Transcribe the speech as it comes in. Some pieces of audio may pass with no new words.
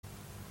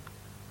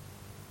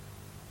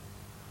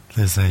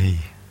There's a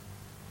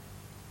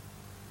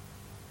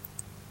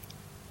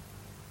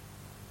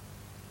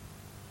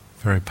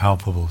very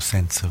palpable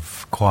sense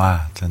of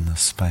quiet in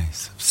this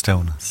space, of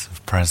stillness,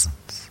 of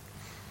presence.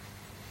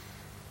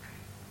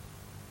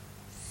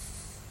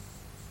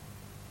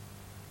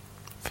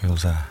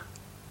 Feels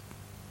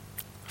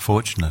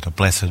fortunate, a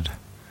blessed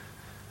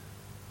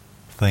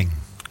thing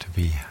to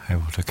be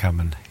able to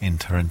come and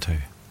enter into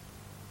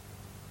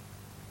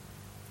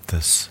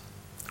this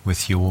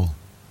with you all.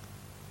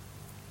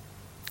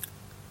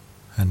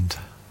 And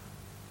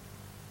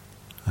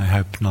I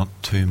hope not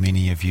too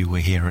many of you were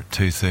here at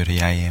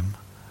 2:30 a.m.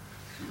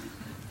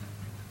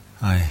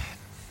 I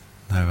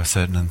know a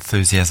certain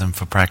enthusiasm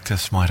for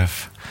practice might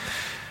have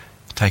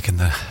taken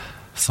the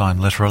sign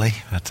literally,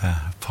 but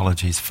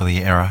apologies for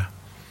the error.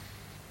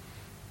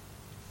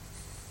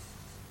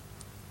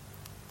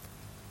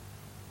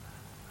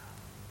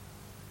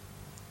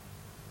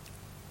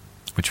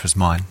 Which was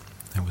mine.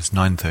 It was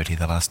 9:30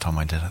 the last time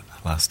I did it,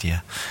 last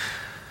year.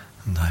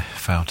 And I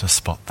failed to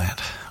spot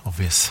that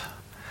obvious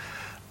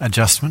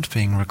adjustment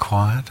being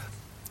required.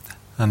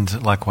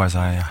 And likewise,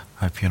 I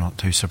hope you're not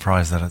too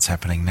surprised that it's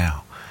happening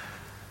now,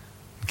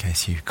 in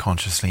case you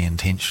consciously,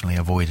 intentionally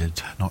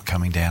avoided not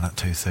coming down at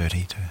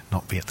 2:30 to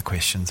not be at the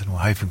questions and were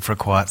hoping for a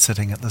quiet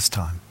sitting at this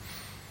time.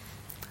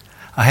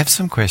 I have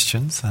some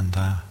questions, and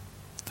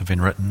they've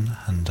been written,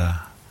 and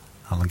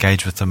I'll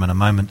engage with them in a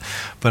moment.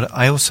 But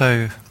I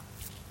also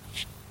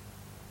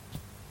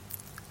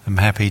I'm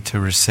happy to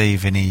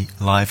receive any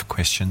live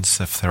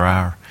questions if there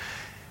are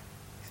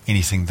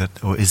anything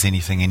that, or is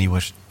anything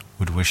anyone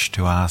would wish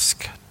to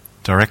ask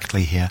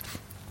directly here.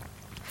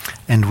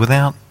 And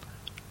without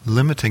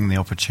limiting the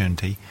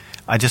opportunity,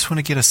 I just want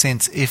to get a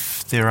sense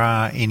if there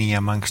are any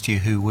amongst you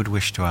who would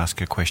wish to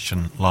ask a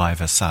question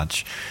live as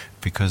such,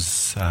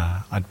 because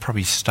I'd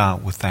probably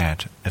start with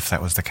that if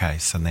that was the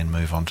case and then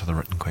move on to the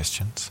written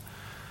questions.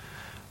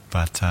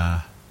 But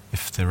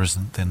if there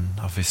isn't, then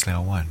obviously I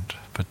won't.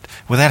 But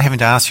without having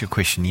to ask you a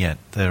question yet,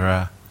 there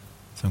are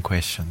some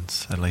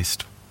questions, at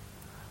least.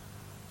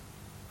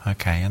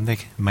 Okay, and there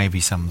may be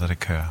some that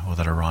occur or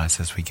that arise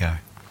as we go.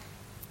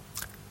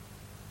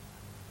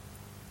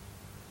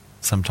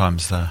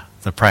 Sometimes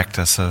the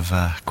practice of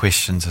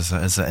questions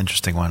is an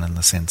interesting one in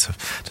the sense of,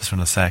 just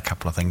want to say a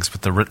couple of things,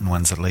 with the written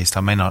ones at least.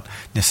 I may not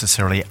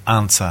necessarily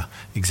answer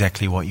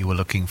exactly what you were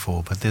looking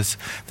for, but there's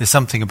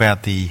something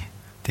about the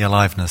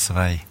aliveness of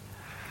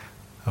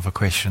a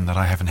question that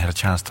I haven't had a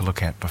chance to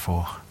look at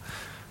before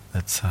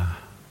that's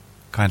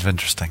kind of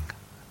interesting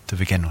to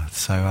begin with.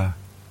 So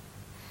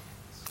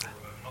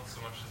not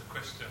so much as a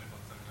question,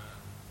 but then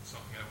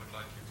something I would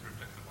like you to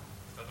reflect upon.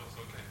 Is that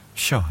also okay?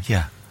 Sure,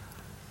 yeah.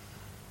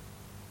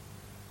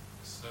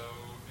 So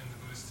in the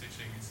Buddhist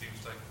teaching it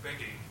seems like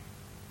begging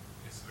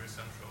is very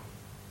central,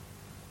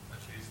 at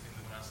least in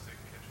the monastic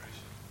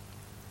tradition.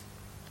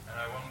 And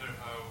I wonder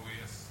how we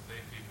as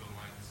lay people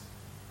might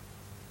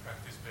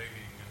practice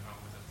begging and how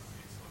that would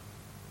be sort of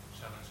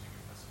challenging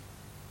and possible.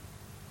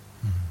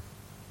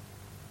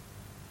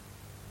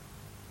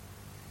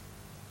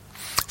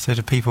 So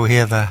do people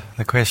hear the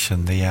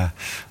question, the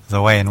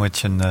way in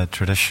which in the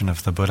tradition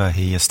of the Buddha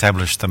he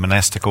established the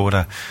monastic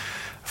order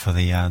for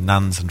the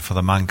nuns and for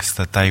the monks,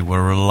 that they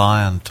were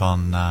reliant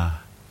on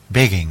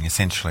begging,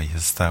 essentially,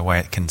 is the way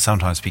it can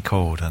sometimes be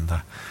called, and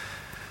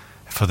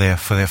for their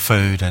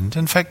food, and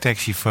in fact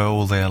actually for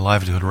all their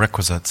livelihood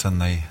requisites.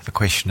 And the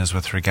question is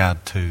with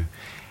regard to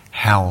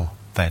how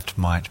that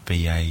might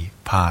be a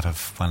part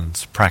of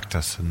one's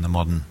practice in the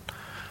modern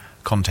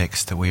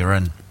context that we are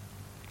in.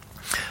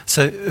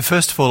 So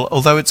first of all,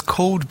 although it's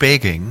called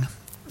begging,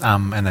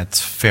 and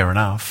that's fair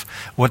enough,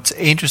 what's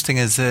interesting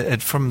is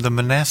that from the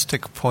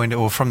monastic point,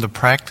 or from the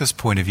practice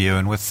point of view,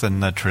 and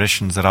within the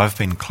traditions that I've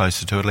been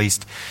closer to at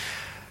least,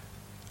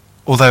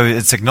 although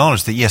it's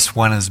acknowledged that yes,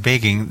 one is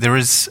begging, there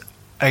is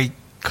a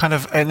kind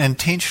of an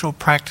intentional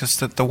practice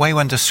that the way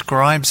one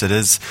describes it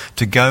is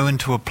to go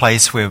into a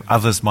place where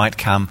others might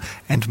come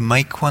and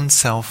make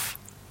oneself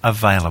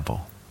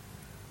available.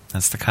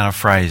 That's the kind of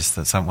phrase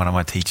that one of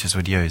my teachers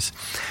would use.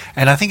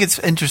 And I think it's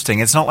interesting.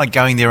 It's not like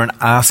going there and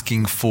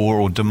asking for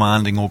or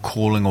demanding or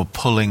calling or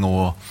pulling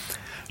or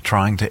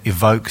trying to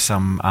evoke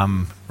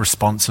some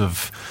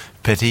responsive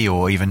pity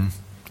or even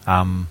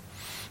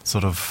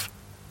sort of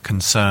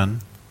concern,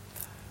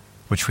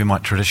 which we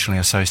might traditionally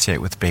associate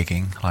with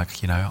begging, like,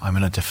 I'm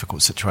in a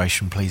difficult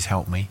situation, please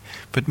help me.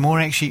 But more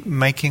actually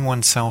making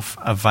oneself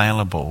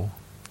available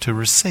to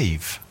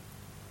receive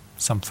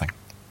something.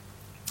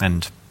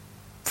 And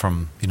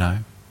from,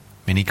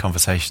 many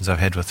conversations I've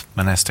had with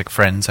monastic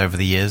friends over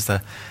the years,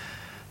 the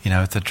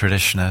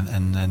tradition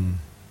and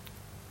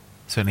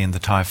certainly in the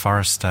Thai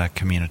forest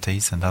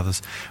communities and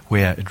others,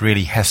 where it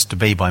really has to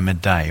be by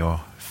midday,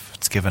 or if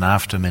it's given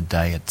after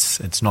midday,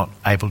 it's not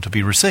able to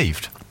be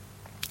received,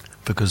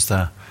 because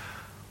the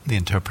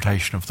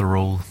interpretation of the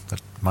rule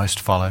that most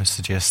follow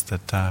suggests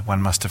that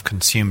one must have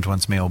consumed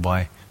one's meal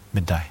by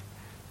midday,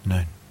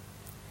 noon.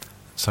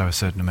 So a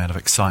certain amount of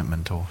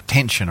excitement or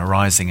tension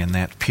arising in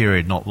that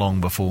period not long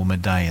before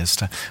midday as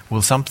to,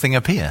 will something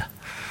appear?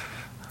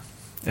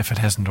 if it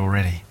hasn't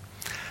already.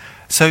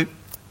 So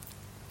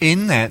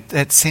in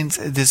that sense,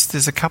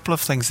 there's a couple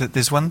of things.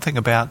 There's one thing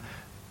about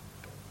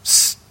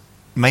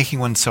making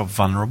oneself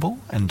vulnerable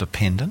and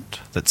dependent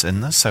that's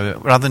in this. So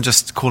rather than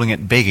just calling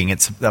it begging,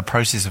 it's a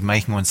process of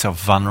making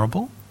oneself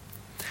vulnerable,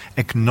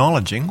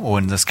 acknowledging, or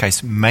in this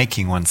case,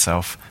 making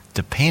oneself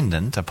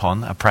dependent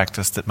upon a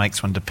practice that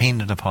makes one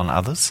dependent upon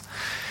others,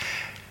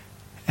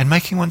 and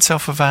making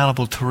oneself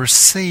available to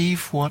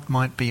receive what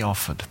might be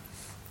offered.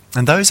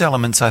 And those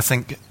elements, I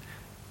think,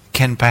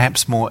 can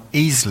perhaps more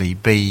easily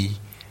be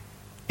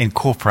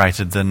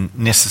incorporated than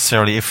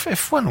necessarily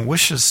if one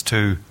wishes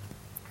to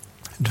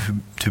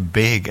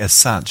beg as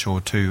such, or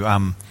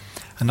to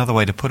another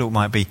way to put it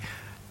might be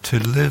to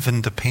live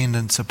in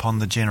dependence upon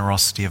the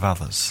generosity of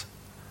others.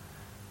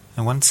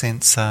 In one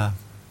sense,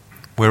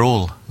 we're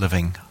all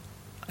living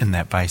in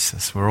that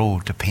basis. We're all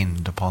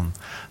dependent upon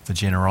the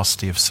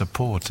generosity of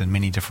support in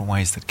many different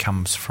ways that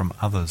comes from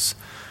others.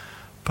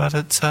 But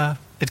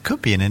it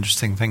could be an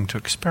interesting thing to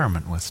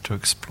experiment with, to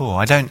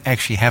explore. I don't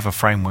actually have a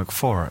framework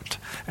for it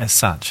as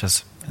such,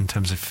 as in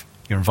terms of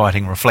you're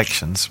inviting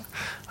reflections.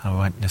 I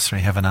won't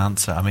necessarily have an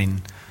answer. I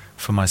mean,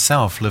 for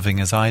myself, living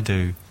as I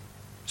do,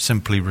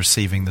 simply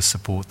receiving the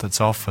support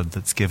that's offered,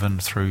 that's given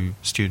through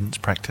students,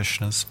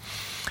 practitioners,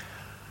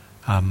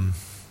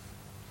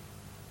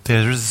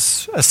 there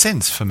is a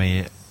sense for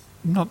me,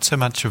 not so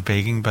much of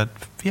begging, but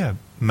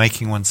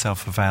making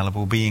oneself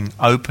available, being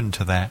open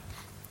to that.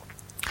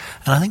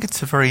 And I think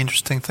it's a very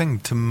interesting thing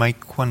to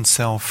make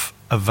oneself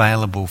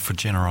available for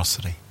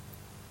generosity,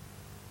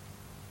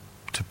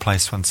 to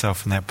place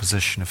oneself in that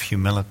position of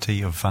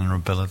humility, of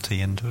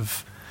vulnerability, and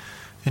of,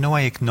 in a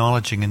way,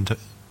 acknowledging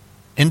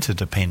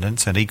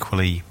interdependence, and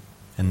equally,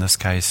 in this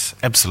case,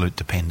 absolute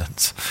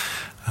dependence,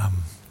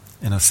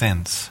 in a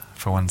sense,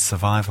 for one's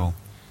survival.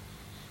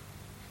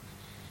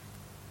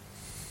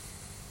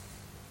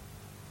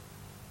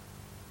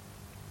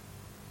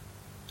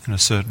 In a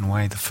certain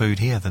way, the food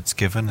here that's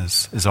given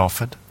is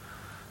offered,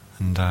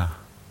 and I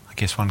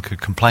guess one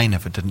could complain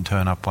if it didn't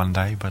turn up one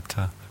day, but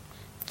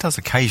it does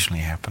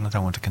occasionally happen. I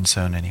don't want to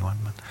concern anyone,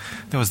 but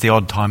there was the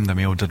odd time the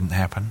meal didn't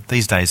happen.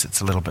 These days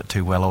it's a little bit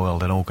too well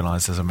oiled and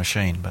organised as a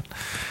machine, but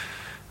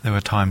there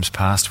were times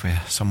past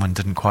where someone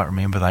didn't quite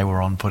remember they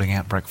were on putting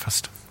out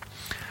breakfast,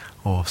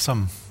 or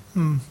some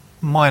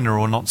minor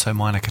or not so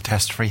minor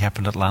catastrophe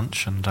happened at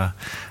lunch and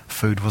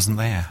food wasn't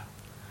there,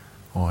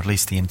 or at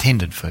least the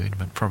intended food,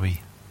 but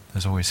probably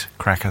there's always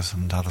crackers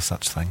and other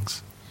such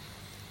things.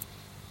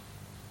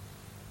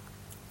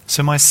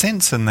 So my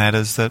sense in that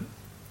is that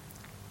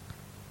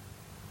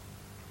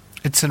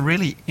it's a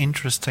really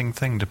interesting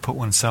thing to put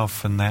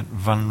oneself in that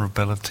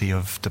vulnerability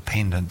of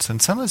dependence,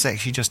 and sometimes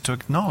actually just to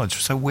acknowledge,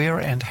 so where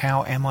and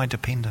how am I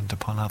dependent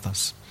upon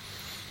others?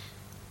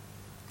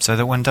 So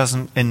that one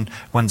doesn't, in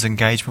one's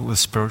engagement with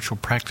spiritual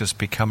practice,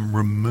 become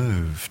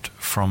removed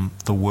from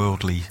the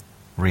worldly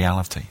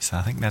reality. So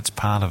I think that's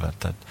part of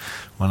it, that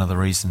one of the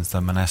reasons the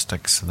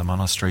monastics, the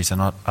monasteries are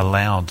not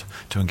allowed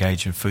to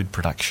engage in food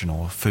production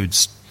or food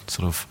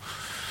sort of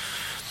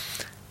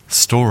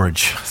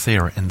storage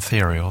in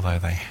theory, although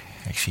they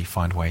actually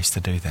find ways to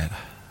do that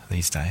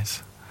these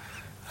days,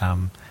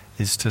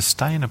 is to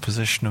stay in a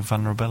position of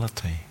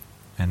vulnerability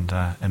and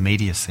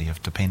immediacy,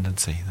 of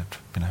dependency,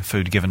 that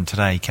food given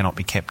today cannot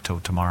be kept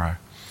till tomorrow.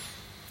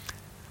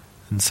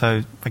 And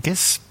so I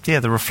guess, the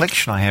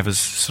reflection I have is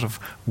sort of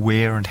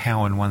where and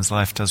how in one's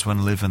life does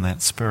one live in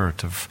that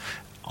spirit of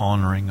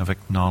honouring, of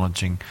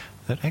acknowledging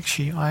that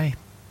actually I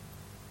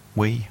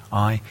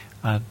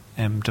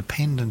am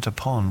dependent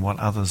upon what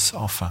others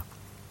offer,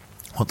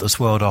 what this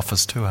world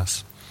offers to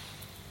us.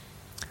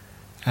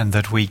 And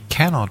that we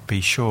cannot be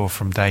sure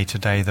from day to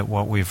day that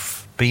what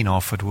we've been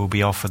offered will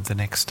be offered the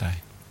next day.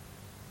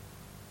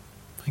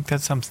 I think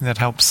that's something that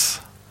helps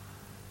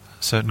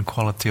a certain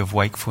quality of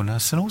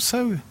wakefulness, and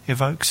also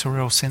evokes a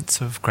real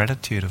sense of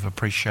gratitude, of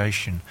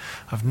appreciation,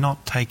 of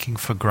not taking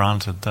for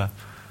granted the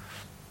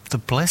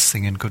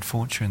blessing and good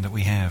fortune that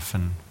we have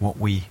and what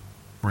we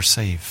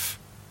receive.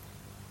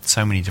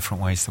 So many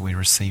different ways that we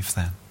receive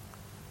that.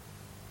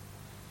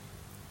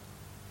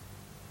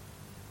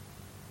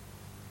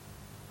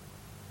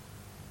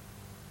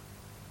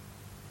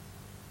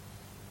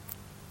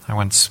 I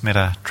once met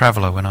a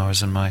traveller when I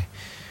was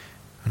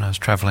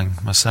travelling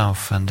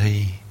myself, and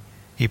he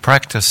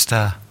practiced,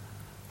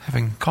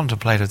 having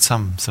contemplated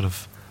some sort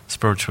of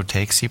spiritual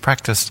text, he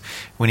practiced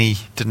when he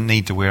didn't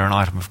need to wear an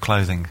item of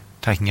clothing,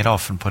 taking it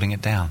off and putting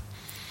it down,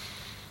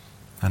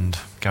 and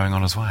going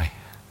on his way,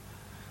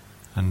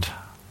 and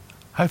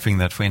hoping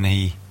that when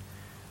he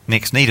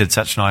next needed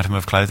such an item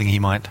of clothing, he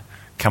might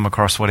come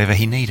across whatever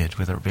he needed,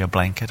 whether it be a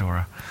blanket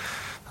or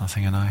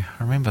something. And I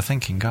remember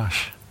thinking,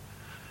 gosh,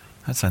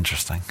 that's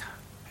interesting.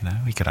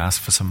 We could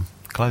ask for some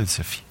clothes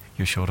if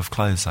you're short of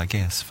clothes, I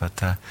guess.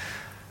 But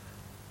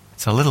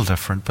it's a little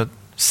different. But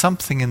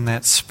something in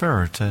that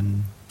spirit,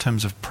 in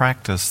terms of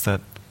practice,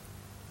 that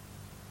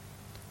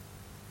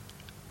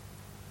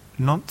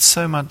not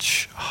so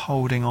much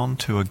holding on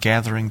to or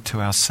gathering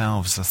to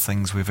ourselves the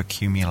things we've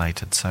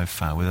accumulated so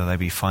far, whether they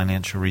be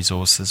financial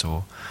resources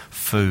or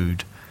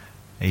food,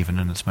 even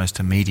in its most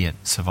immediate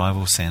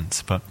survival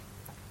sense, but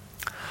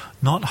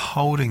not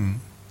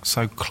holding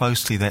so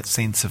closely that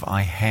sense of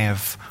I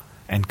have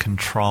and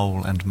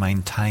control and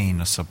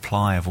maintain a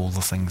supply of all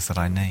the things that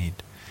I need,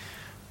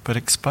 but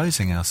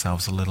exposing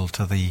ourselves a little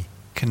to the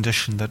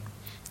condition that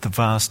the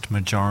vast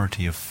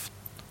majority of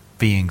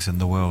beings in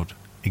the world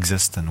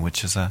exist in,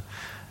 which is a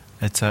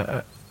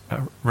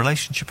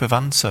relationship of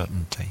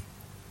uncertainty,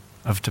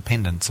 of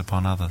dependence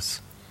upon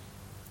others.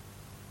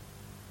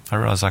 I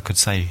realise I could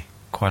say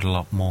quite a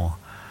lot more,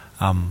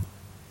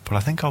 but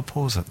I think I'll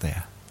pause it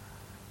there.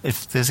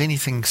 If there's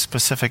anything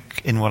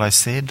specific in what I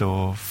said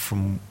or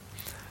from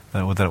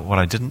what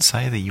I didn't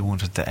say that you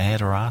wanted to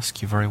add or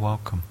ask, you're very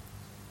welcome.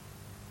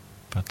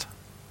 But,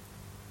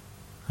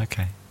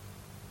 okay.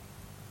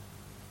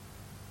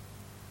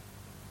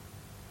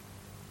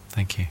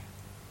 Thank you.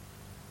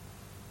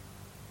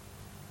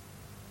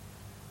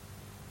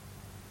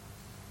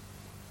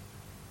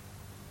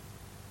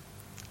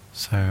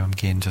 So I'm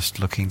again just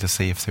looking to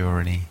see if there are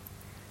any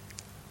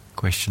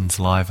questions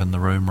live in the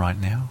room right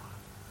now.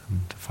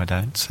 And if I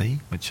don't see,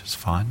 which is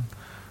fine,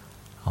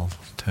 I'll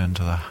turn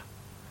to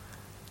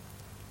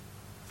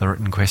the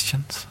written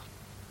questions.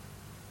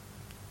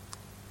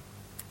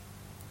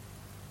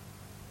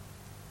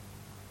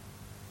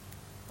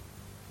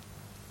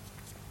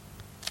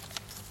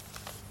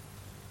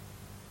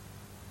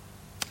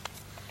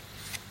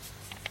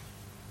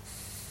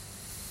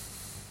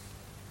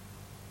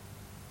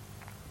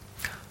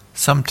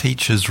 Some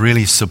teachers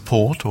really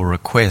support or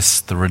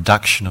request the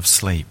reduction of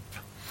sleep.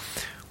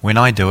 When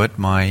I do it,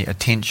 my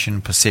attention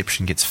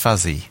perception gets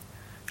fuzzy,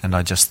 and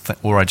I just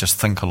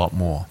think a lot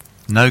more.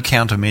 No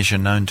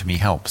countermeasure known to me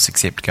helps,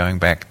 except going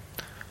back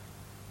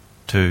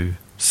to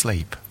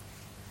sleep,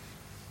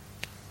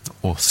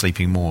 or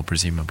sleeping more,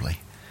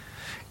 presumably.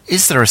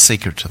 Is there a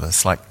secret to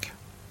this, like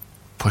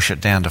push it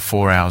down to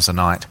 4 hours a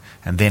night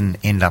and then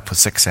end up with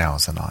 6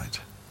 hours a night?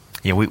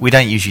 Yeah, we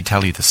don't usually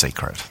tell you the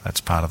secret.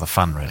 That's part of the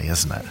fun, really,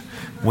 isn't it?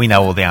 We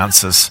know all the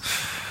answers.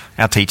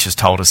 Our teachers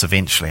told us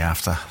eventually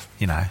after,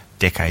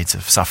 decades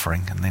of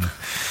suffering, and then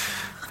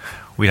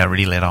we don't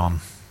really let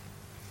on.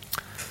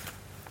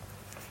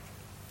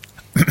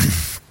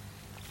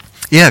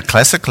 Yeah,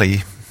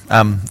 classically,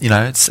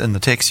 it's in the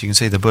text. You can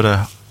see the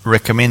Buddha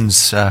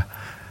recommends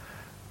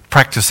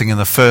practicing in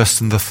the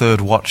first and the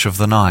third watch of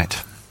the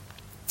night.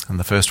 And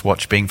the first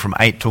watch being from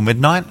 8 till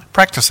midnight,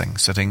 practicing,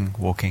 sitting,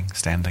 walking,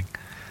 standing.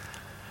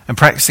 And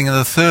practicing in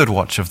the third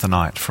watch of the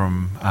night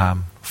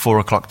from 4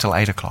 o'clock till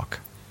 8 o'clock,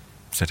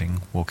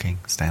 sitting, walking,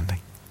 standing.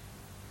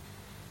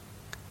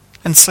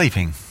 And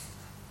sleeping,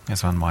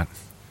 as one might,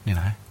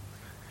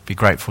 be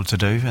grateful to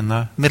do in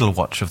the middle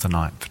watch of the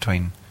night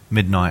between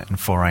midnight and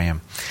 4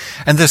 a.m.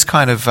 And this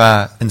kind of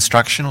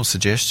instruction or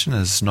suggestion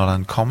is not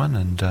uncommon,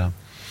 and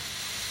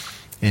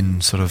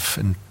in sort of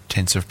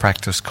intensive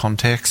practice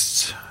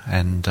contexts,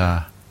 and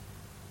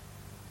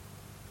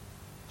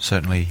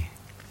certainly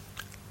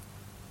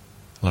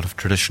a lot of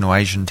traditional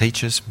Asian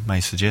teachers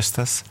may suggest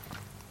this.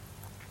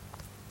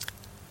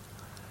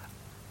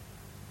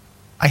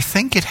 I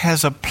think it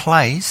has a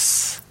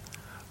place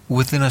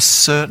within a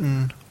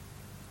certain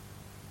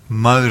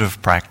mode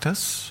of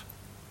practice,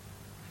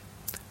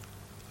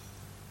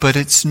 but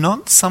it's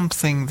not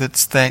something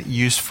that's that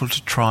useful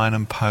to try and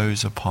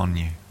impose upon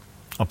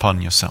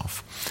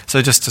yourself.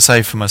 So just to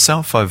say for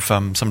myself, I've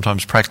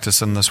sometimes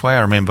practiced in this way.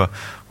 I remember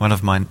one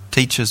of my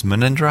teachers,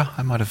 Munindra,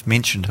 I might have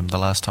mentioned him the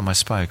last time I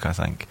spoke, I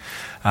think,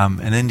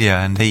 in India,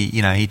 and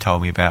he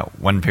told me about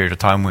one period of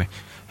time where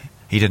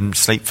he didn't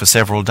sleep for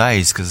several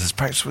days because his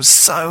practice was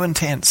so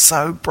intense,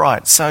 so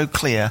bright, so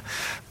clear,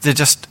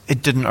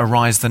 it didn't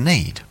arise the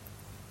need.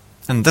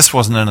 And this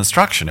wasn't an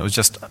instruction,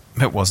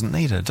 it wasn't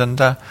needed.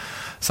 And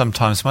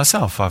sometimes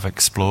myself I've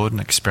explored and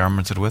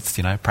experimented with,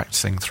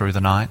 practicing through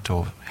the night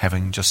or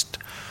having just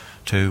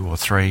 2 or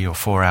 3 or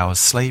 4 hours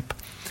sleep.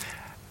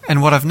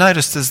 And what I've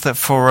noticed is that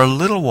for a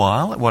little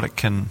while, what it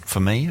can, for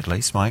me at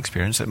least, my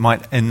experience, it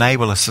might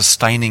enable a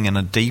sustaining and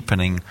a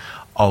deepening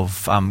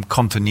of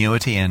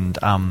continuity and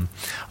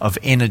of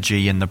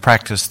energy in the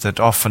practice, that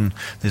often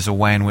there's a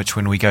way in which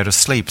when we go to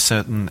sleep,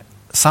 certain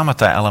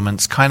samatha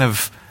elements kind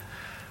of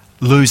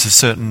lose a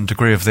certain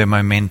degree of their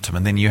momentum,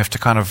 and then you have to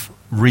kind of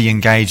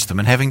re-engage them.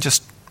 And having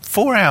just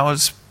 4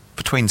 hours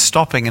between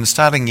stopping and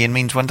starting again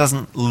means one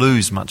doesn't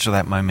lose much of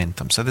that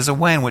momentum. So there's a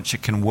way in which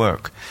it can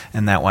work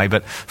in that way.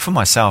 But for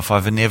myself,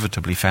 I've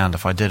inevitably found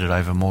if I did it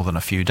over more than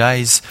a few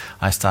days,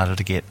 I started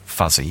to get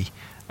fuzzy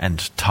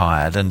and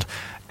tired. And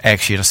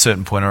actually at a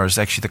certain point, or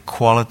actually the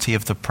quality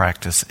of the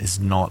practice is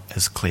not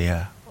as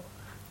clear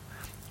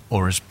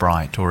or as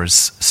bright or as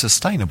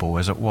sustainable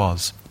as it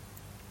was.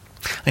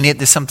 And yet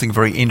there's something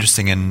very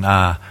interesting in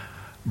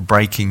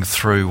breaking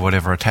through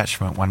whatever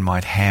attachment one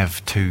might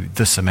have to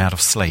this amount of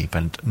sleep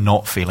and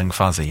not feeling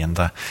fuzzy, and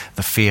the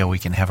fear we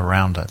can have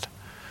around it.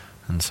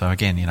 And so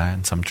again,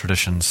 in some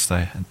traditions,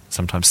 they're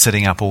sometimes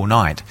sitting up all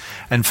night.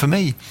 And for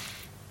me,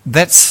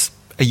 that's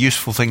a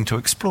useful thing to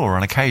explore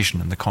on occasion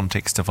in the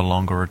context of a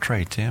longer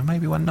retreat.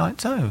 Maybe one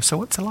night, so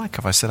what's it like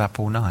if I sit up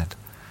all night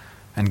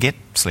and get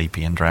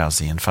sleepy and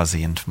drowsy and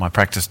fuzzy, and my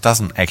practice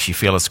doesn't actually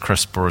feel as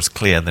crisp or as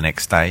clear the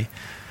next day,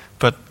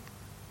 but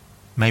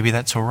maybe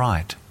that's all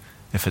right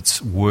if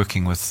it's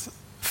working with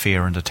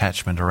fear and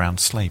attachment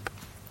around sleep.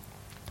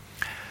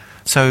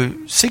 So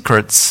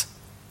secrets,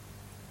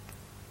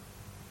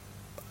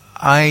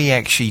 I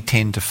actually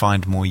tend to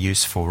find more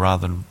useful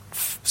rather than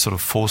sort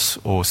of force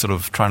or sort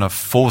of trying to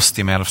force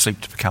the amount of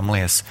sleep to become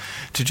less,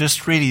 to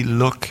just really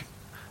look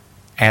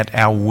at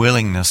our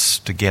willingness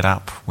to get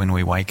up when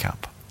we wake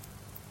up.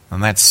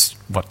 And that's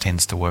what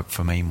tends to work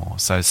for me more.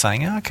 So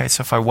saying, okay,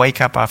 so if I wake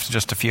up after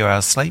just a few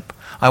hours sleep,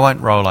 I won't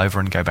roll over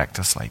and go back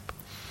to sleep.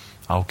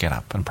 I'll get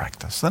up and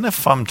practice. Then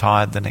if I'm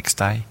tired the next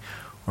day,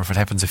 or if it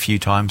happens a few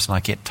times and I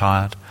get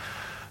tired,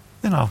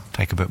 then I'll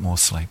take a bit more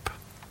sleep.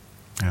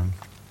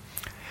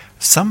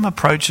 Some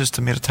approaches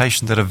to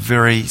meditation that are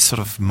very sort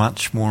of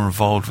much more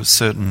involved with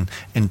certain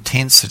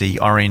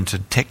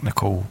intensity-oriented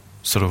technical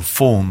sort of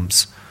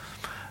forms,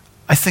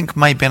 I think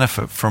may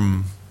benefit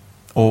from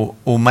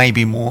or may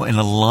be more in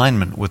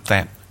alignment with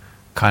that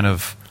kind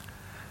of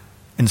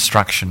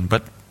instruction,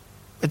 but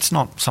it's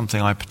not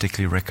something I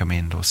particularly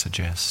recommend or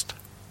suggest.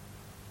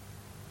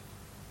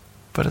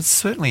 But it's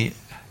certainly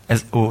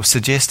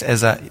suggest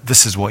as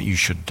this is what you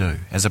should do,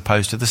 as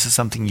opposed to this is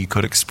something you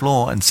could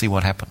explore and see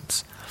what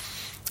happens.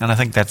 And I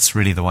think that's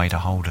really the way to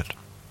hold it.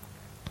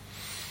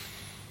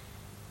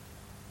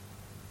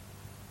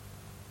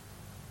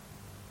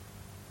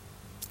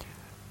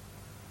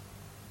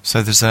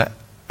 So there's a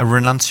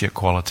renunciate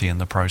quality in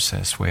the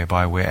process,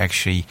 whereby we're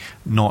actually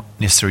not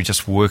necessarily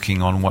just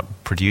working on what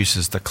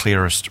produces the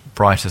clearest,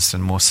 brightest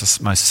and most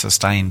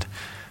sustained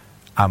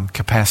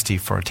capacity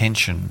for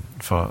attention,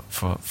 for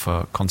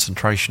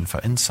concentration, for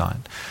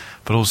insight,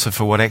 but also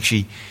for what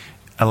actually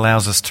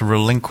allows us to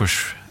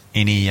relinquish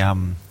any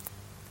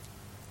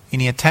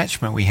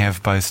attachment we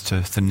have both to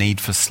the need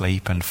for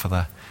sleep and for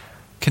the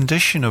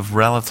condition of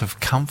relative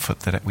comfort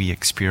that we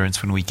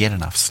experience when we get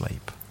enough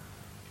sleep.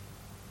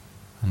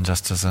 And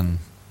just as in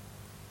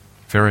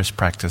various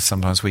practice,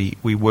 sometimes we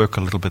work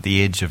a little bit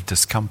the edge of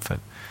discomfort,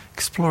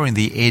 exploring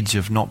the edge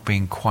of not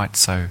being quite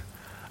so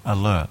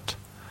alert.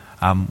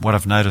 What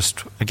I've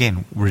noticed,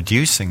 again,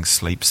 reducing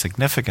sleep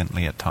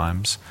significantly at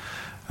times,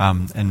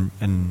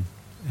 in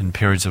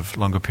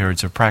longer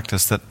periods of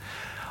practice, that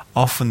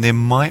often there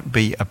might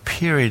be a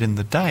period in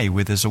the day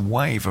where there's a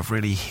wave of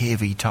really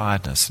heavy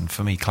tiredness, and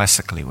for me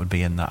classically it would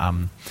be in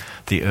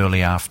the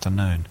early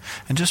afternoon,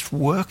 and just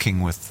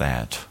working with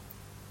that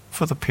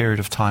for the period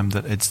of time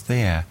that it's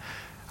there,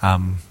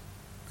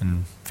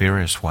 in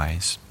various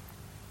ways.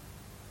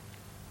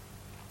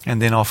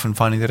 And then often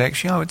finding that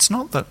actually, it's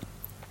not that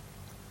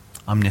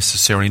I'm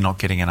necessarily not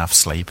getting enough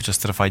sleep, it's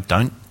just that if I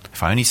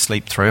only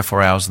sleep 3 or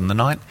 4 hours in the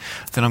night,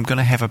 then I'm going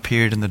to have a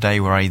period in the day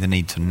where I either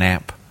need to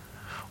nap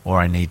or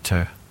I need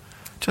to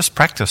just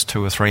practice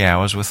 2 or 3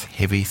 hours with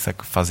heavy,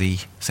 thick,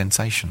 fuzzy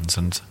sensations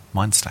and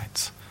mind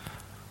states,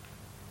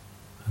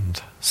 and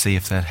see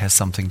if that has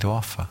something to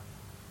offer.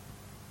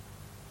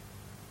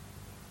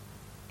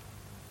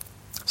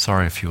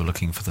 Sorry if you were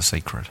looking for the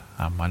secret.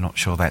 I'm not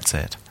sure that's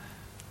it.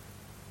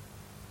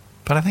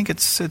 But I think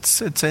it's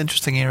an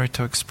interesting area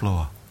to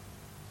explore.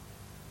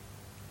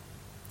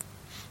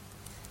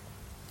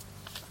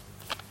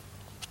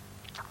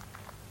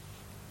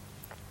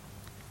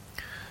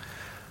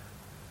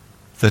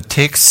 The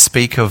texts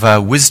speak of a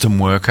wisdom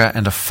worker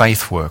and a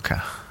faith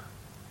worker.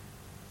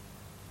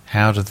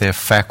 How do their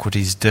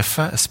faculties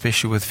differ,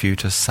 especially with view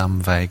to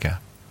samvega?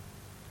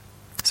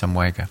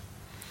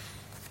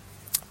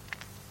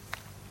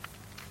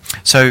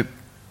 So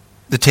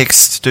the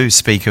texts do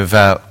speak of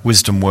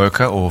wisdom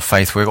worker or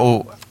faith worker,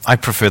 or I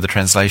prefer the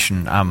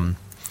translation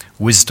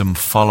wisdom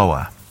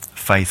follower,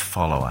 faith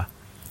follower.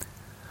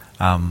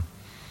 And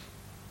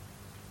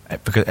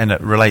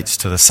it relates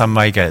to the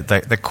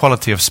samvega. The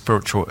quality of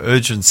spiritual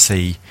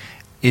urgency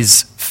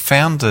is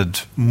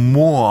founded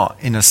more,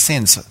 in a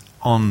sense,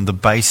 on the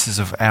basis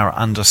of our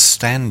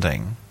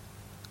understanding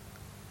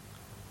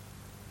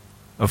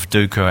of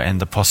dukkha and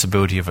the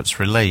possibility of its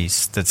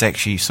release, that's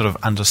actually sort of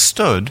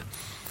understood,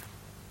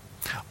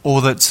 or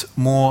that's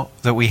more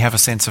that we have a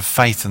sense of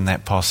faith in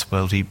that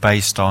possibility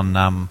based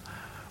on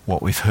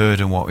what we've heard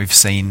and what we've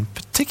seen,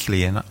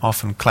 particularly and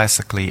often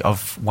classically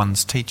of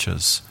one's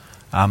teachers.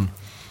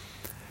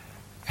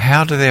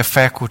 How do their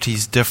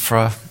faculties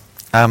differ?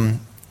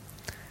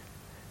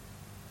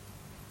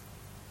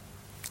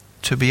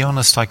 To be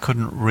honest, I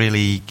couldn't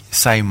really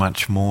say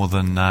much more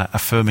than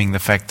affirming the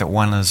fact that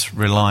one is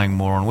relying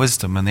more on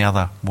wisdom and the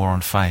other more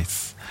on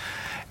faith.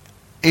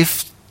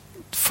 If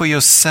for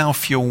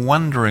yourself you're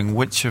wondering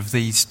which of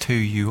these two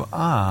you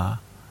are,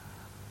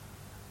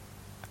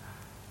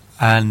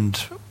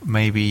 and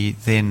maybe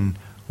then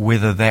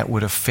whether that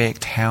would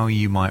affect how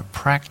you might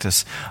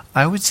practice,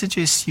 I would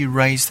suggest you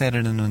raise that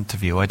in an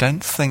interview. I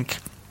don't think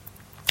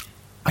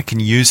I can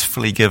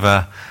usefully give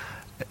a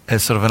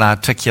sort of an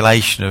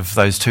articulation of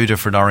those two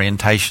different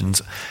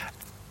orientations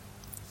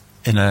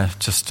in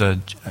just a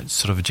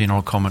sort of a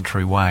general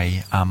commentary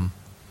way.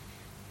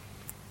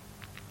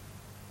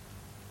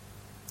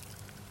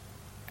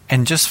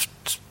 And just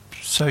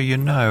so you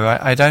know,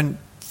 I don't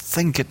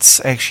think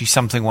it's actually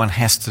something one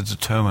has to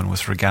determine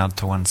with regard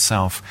to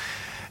oneself.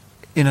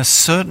 In a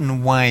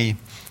certain way,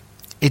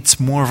 it's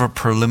more of a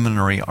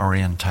preliminary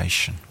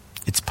orientation.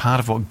 It's part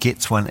of what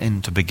gets one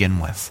in to begin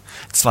with.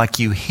 It's like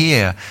you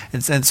hear,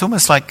 it's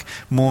almost like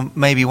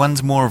maybe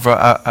one's more of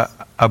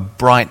a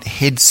bright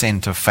head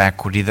center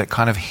faculty that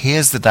kind of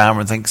hears the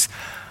Dharma and thinks,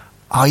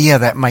 oh yeah,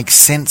 that makes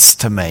sense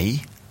to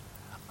me.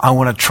 I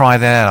want to try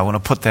that out. I want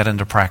to put that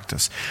into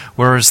practice.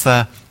 Whereas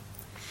the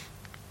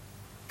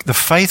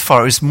faith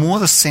follower is more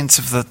the sense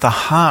of the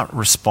heart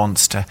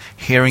response to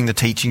hearing the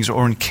teachings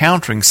or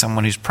encountering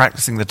someone who's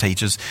practicing the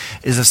teachers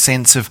is a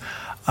sense of,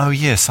 oh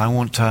yes, I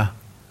want to.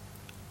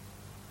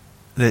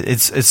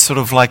 It's sort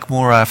of like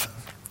more of,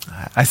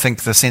 I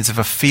think, the sense of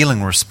a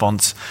feeling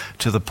response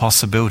to the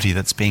possibility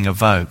that's being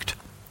evoked.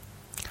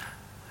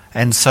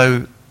 And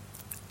so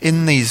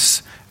in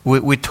these,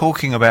 we're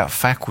talking about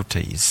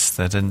faculties,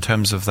 that in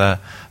terms of the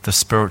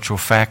spiritual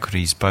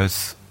faculties,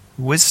 both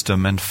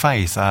wisdom and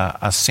faith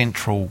are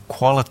central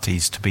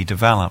qualities to be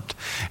developed.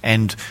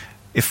 And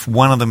if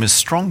one of them is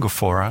stronger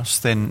for us,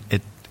 then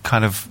it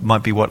kind of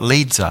might be what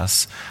leads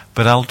us,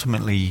 but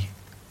ultimately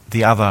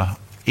the other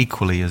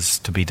equally is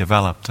to be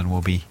developed and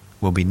will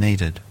be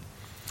needed.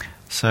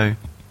 So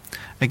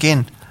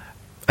again,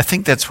 I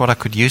think that's what I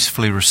could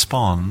usefully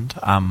respond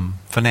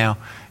for now.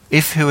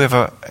 If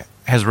whoever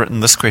has written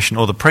this question,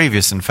 or the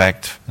previous in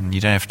fact, and you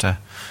don't have to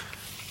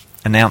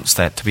announce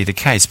that to be the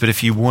case, but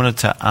if you wanted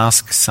to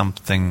ask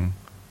something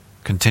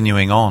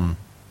continuing on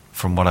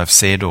from what I've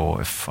said, or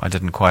if I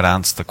didn't quite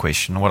answer the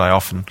question, what I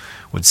often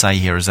would say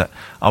here is that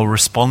I'll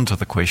respond to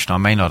the question. I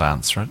may not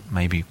answer it,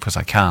 maybe because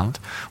I can't,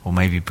 or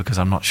maybe because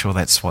I'm not sure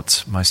that's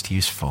what's most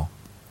useful.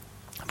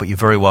 But you're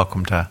very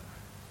welcome to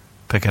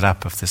pick it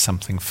up if there's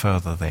something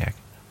further there.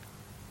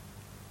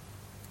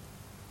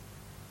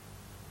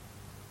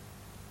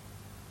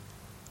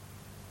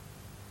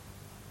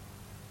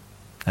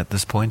 At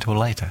this point or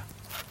later.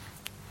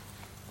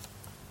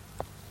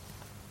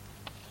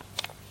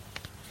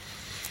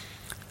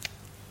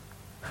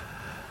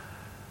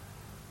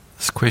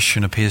 This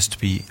question appears to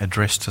be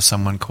addressed to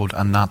someone called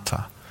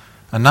Anatta.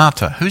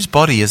 Anatta, whose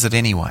body is it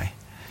anyway?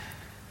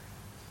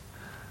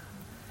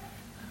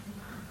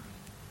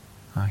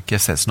 I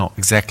guess that's not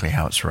exactly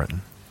how it's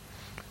written,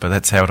 but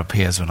that's how it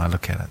appears when I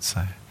look at it.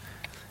 So,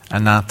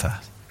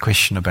 Anatta,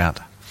 question about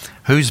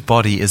whose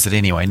body is it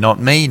anyway? Not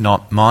me,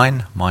 not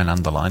mine, mine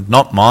underlined,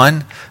 not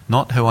mine,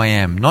 not who I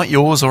am, not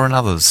yours or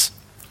another's.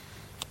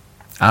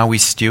 Are we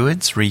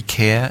stewards?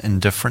 Care,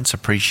 indifference,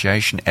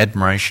 appreciation,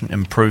 admiration,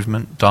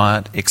 improvement,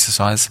 diet,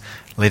 exercise,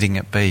 letting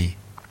it be.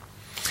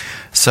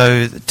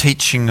 So the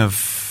teaching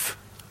of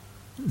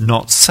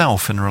not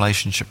self in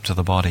relationship to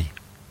the body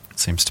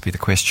seems to be the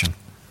question.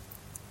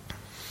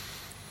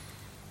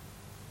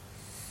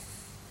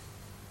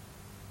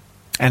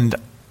 And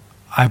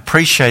I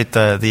appreciate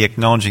the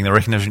acknowledging, the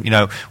recognition,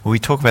 when we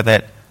talk about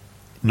that,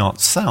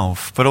 not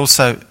self, but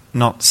also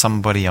not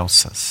somebody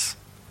else's.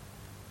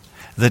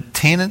 The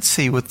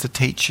tendency with the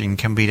teaching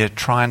can be to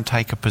try and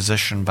take a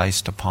position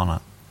based upon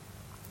it.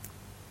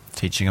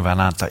 Teaching of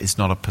anatta is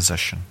not a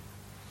position.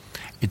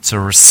 It's a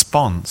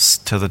response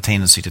to the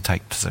tendency to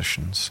take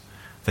positions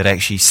that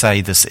actually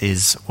say this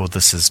is or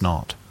this is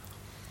not.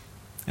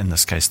 In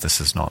this case,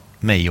 this is not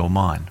me or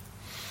mine.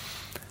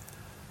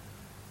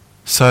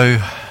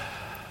 So,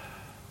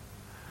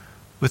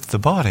 with the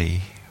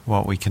body,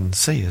 what we can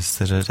see is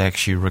that it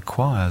actually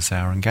requires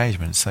our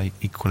engagement. Say,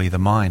 equally the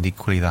mind,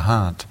 equally the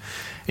heart,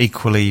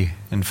 equally,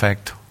 in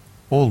fact,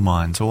 all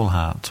minds, all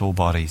hearts, all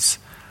bodies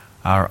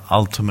are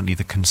ultimately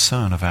the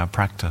concern of our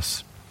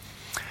practice.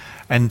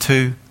 And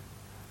to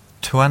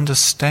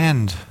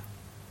understand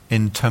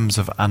in terms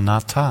of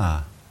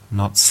anatta,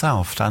 not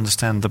self, to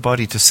understand the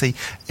body, to see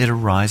it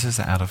arises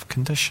out of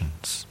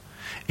conditions.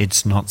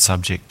 It's not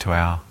subject to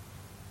our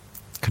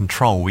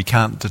control. We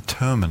can't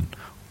determine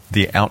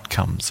the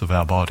outcomes of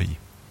our body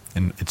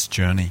in its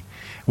journey.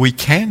 We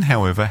can,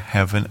 however,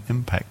 have an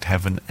impact,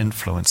 have an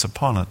influence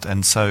upon it.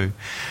 And so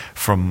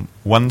from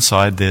one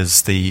side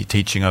there's the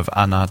teaching of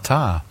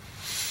anatta.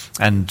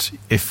 And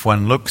if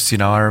one looks,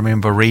 I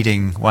remember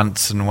reading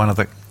once in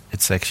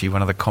it's actually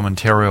one of the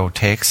commentarial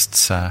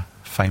texts,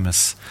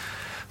 famous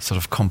sort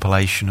of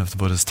compilation of the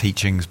Buddha's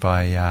teachings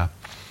by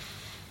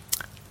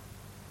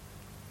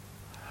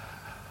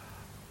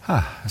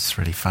it's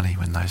really funny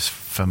when those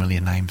familiar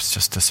names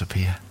just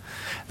disappear.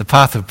 The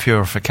Path of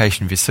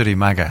Purification,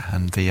 Visuddhimagga,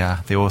 and the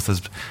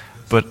author's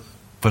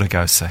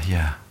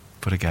Buddhaghosa,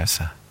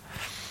 Buddhaghosa.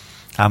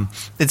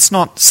 It's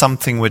not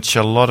something which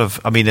a lot of,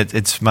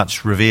 it's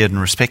much revered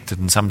and respected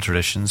in some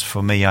traditions.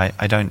 For me,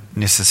 I don't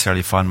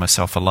necessarily find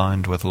myself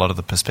aligned with a lot of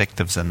the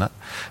perspectives in it,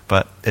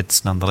 but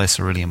it's nonetheless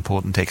a really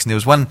important text. And there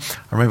was one,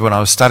 I remember when I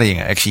was studying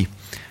it, actually,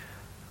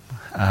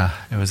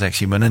 it was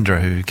actually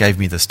Munindra who gave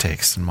me this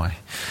text, and when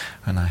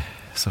I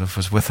sort of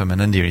was with him in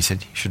India. He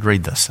said, "You should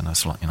read this," and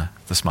it's like,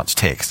 this much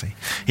text.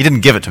 He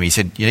didn't give it to me. He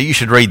said, "You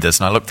should read this,"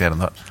 and I looked at it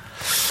and thought.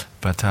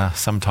 But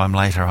sometime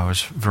later, I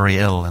was very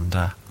ill and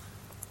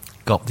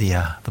got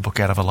the book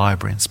out of a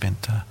library and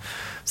spent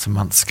some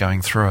months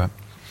going through it.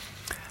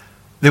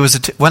 There was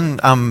one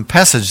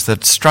passage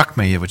that struck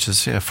me, which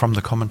is from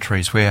the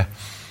commentaries, where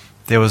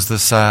there was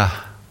this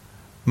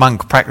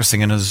monk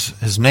practicing, and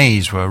his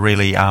knees were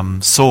really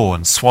sore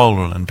and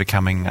swollen and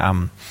becoming, I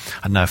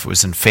don't know if it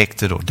was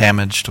infected or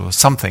damaged or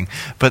something,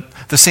 but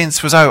the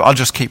sense was, I'll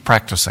just keep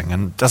practicing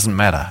and it doesn't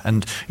matter.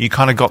 And you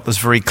kind of got this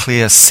very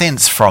clear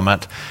sense from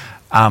it,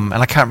 and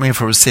I can't remember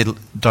if it was said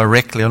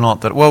directly or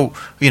not,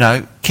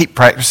 that, keep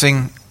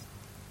practicing.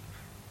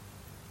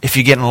 If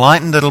you get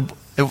enlightened,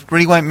 it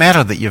really won't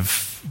matter that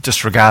you've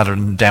disregarded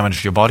and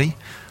damaged your body.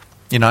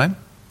 It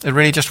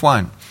really just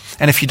won't.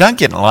 And if you don't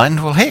get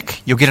enlightened, well,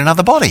 heck, you'll get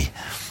another body.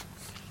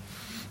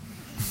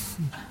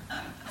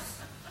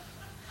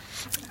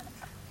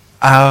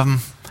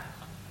 And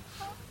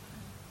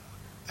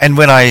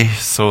when I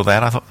saw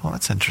that, I thought, well,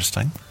 that's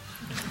interesting.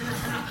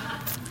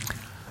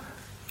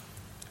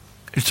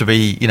 To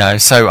be,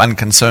 so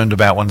unconcerned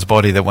about one's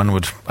body that one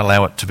would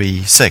allow it to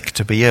be sick,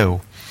 to be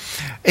ill.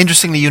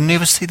 Interestingly, you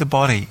never see the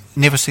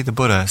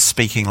Buddha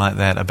speaking like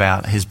that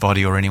about his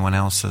body or anyone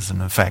else's.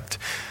 And in fact,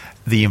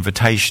 the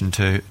invitation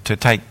to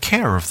take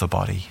care of the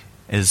body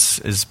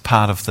is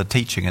part of the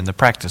teaching and the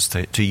practice,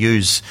 to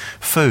use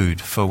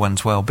food for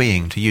one's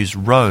well-being, to use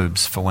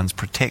robes for one's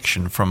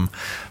protection from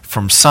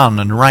sun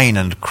and rain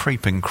and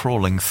creeping,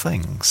 crawling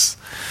things.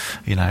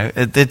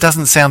 It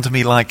doesn't sound to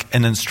me like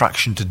an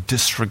instruction to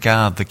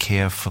disregard the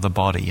care for the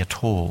body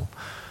at all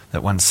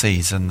that one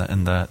sees in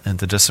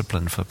the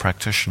discipline for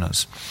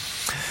practitioners.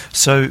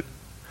 So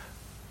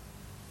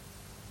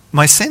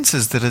my sense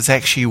is that it's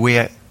actually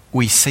where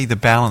we see the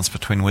balance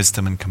between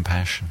wisdom and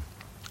compassion.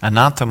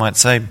 Anatta might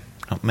say,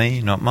 not me,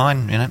 not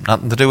mine,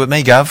 nothing to do with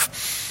me,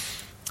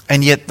 Gov.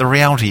 And yet the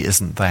reality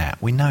isn't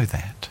that. We know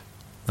that.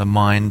 The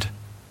mind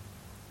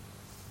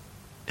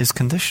is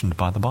conditioned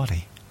by the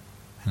body.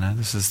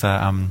 This is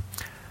the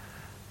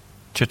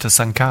Chitta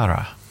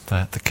Sankara.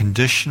 The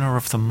conditioner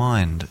of the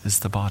mind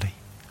is the body.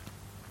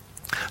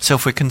 So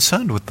if we're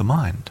concerned with the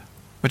mind,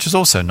 which is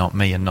also not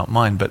me and not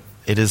mine, but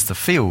it is the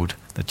field,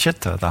 the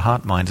chitta, the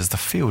heart-mind is the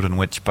field in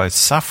which both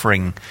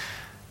suffering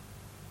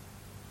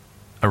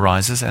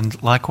arises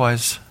and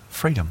likewise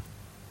freedom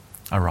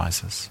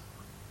arises.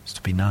 It's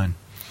to be known.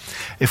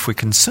 If we're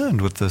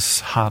concerned with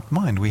this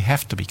heart-mind, we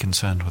have to be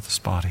concerned with this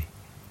body.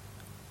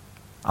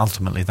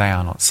 Ultimately, they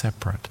are not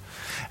separate.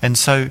 And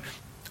so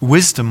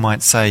wisdom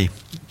might say,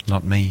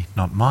 not me,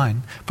 not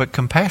mine, but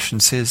compassion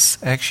says,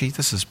 actually,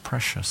 this is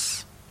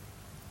precious.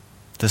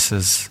 This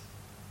is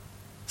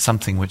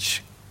something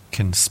which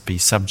can be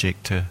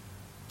subject to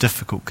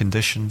difficult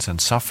conditions and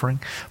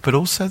suffering, but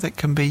also that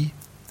can be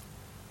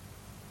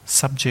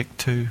subject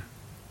to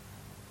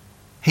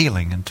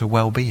healing and to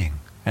well-being.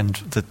 And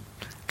the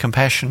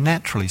compassion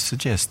naturally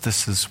suggests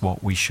this is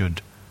what we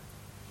should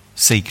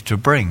seek to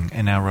bring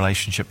in our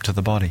relationship to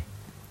the body.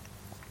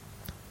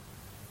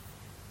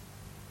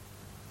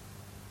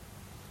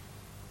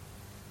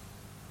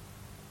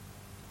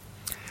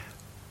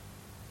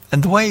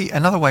 And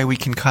another way we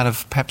can kind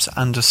of perhaps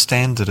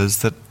understand it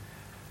is that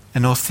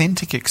an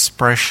authentic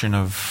expression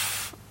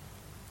of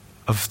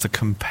the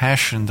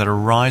compassion that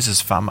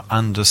arises from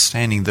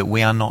understanding that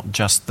we are not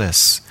just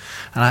this.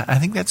 And I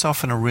think that's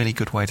often a really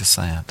good way to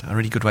say it, a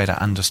really good way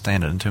to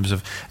understand it in terms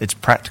of its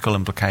practical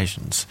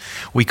implications.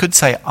 We could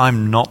say,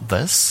 I'm not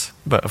this,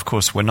 but of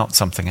course we're not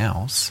something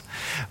else.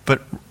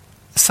 But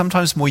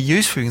sometimes more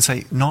useful, you can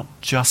say, not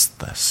just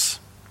this.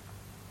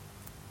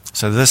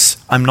 So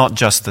I'm not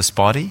just this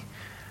body,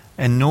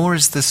 and nor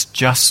is this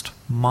just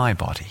my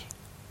body.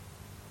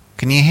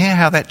 Can you hear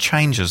how that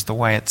changes the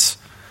way it's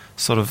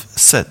sort of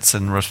sits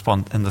and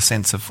respond in the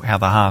sense of how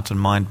the heart and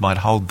mind might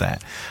hold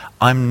that?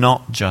 I'm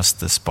not just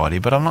this body,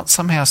 but I'm not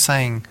somehow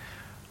saying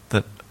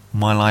that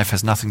my life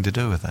has nothing to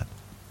do with it.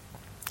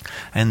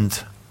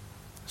 And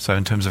so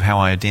in terms of how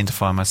I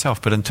identify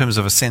myself, but in terms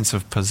of a sense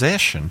of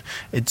possession,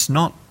 it's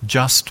not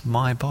just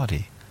my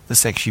body.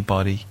 This actually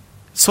body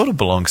sort of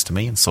belongs to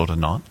me and sort of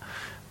not,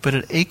 but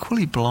it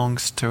equally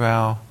belongs to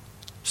our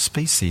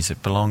species,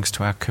 it belongs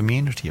to our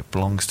community, it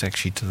belongs to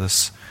actually to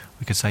this,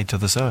 we could say, to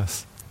this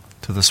earth,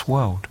 to this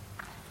world.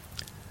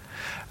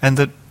 And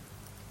that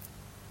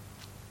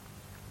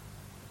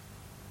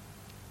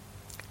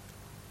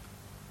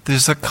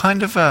there's a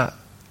kind of a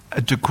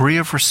degree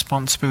of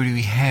responsibility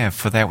we have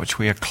for that which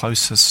we are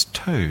closest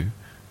to,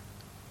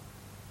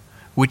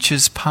 which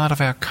is part of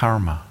our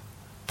karma.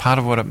 Part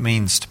of what it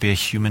means to be a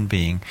human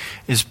being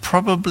is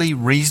probably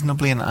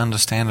reasonably and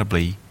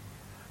understandably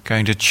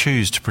going to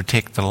choose to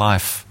protect the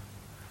life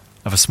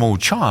of a small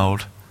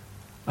child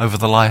over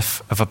the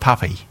life of a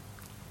puppy.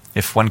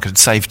 If one could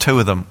save two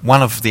of them,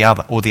 one of the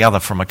other or the other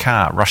from a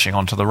car rushing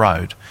onto the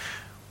road,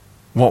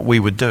 what we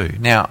would do.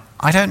 Now,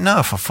 I don't know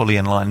if a fully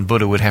enlightened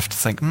Buddha would have to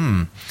think,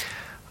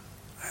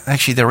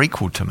 actually they're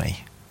equal to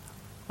me.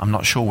 I'm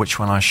not sure which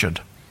one I should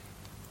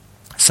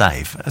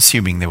save,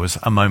 assuming there was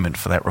a moment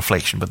for that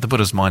reflection. But the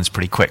Buddha's mind's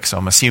pretty quick, so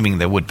I'm assuming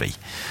there would be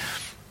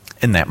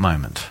in that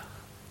moment.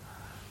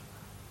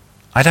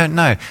 I don't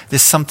know.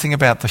 There's something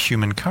about the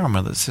human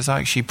karma that says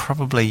I'm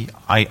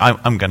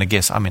going to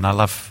guess, I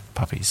love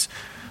puppies,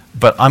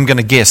 but I'm going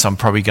to guess I'm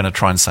probably going to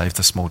try and save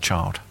the small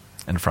child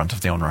in front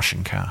of the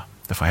onrushing car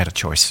if I had a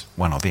choice,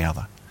 one or the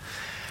other.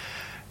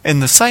 In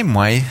the same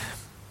way,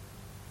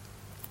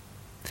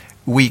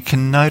 we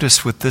can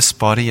notice with this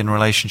body in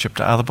relationship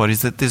to other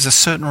bodies that there's a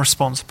certain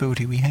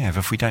responsibility we have.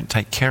 If we don't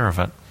take care of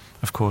it,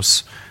 of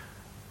course,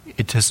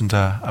 it isn't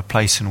a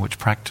place in which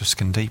practice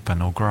can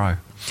deepen or grow,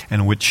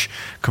 in which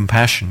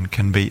compassion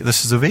can be.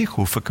 This is a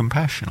vehicle for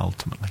compassion,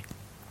 ultimately.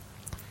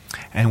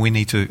 And we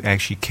need to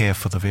actually care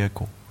for the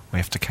vehicle. We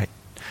have to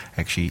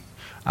actually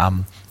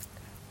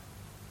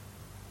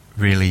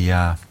really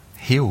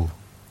heal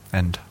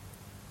and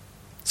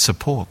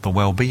support the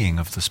well-being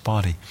of this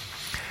body.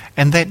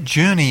 And that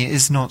journey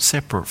is not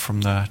separate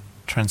from the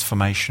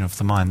transformation of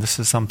the mind. This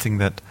is something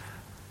that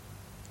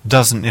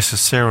doesn't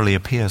necessarily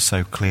appear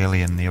so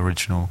clearly in the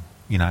original,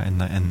 in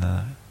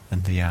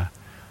the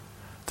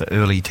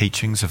early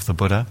teachings of the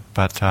Buddha,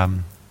 but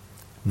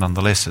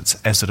nonetheless,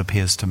 it's as it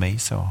appears to me.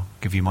 So I'll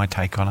give you my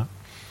take on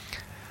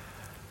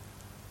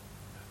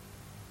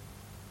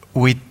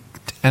it.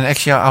 And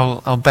actually,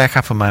 I'll back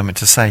up a moment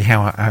to say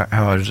how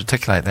I would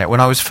articulate that. When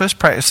I was first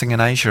practicing in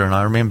Asia, and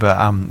I remember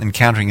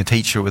encountering a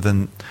teacher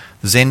within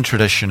the Zen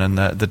tradition, and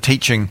the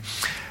teaching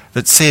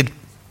that said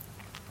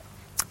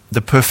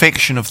the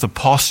perfection of the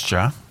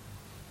posture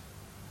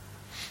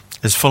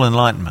is full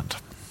enlightenment.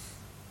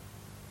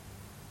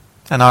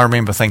 And I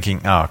remember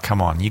thinking, oh,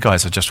 come on, you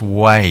guys are just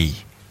way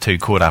too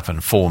caught up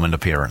in form and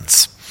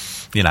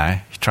appearance.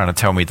 You're trying to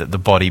tell me that the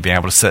body being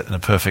able to sit in a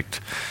perfect,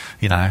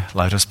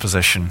 lotus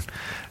position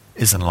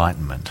is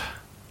enlightenment.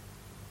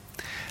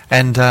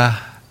 And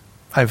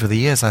over the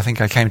years, I think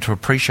I came to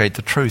appreciate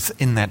the truth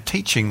in that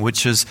teaching,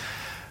 which is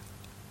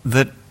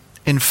that,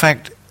 in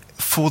fact,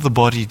 for the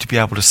body to be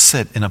able to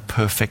sit in a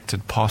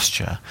perfected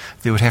posture,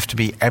 there would have to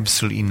be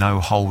absolutely no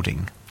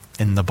holding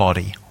in the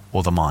body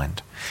or the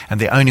mind.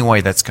 And the only way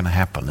that's going to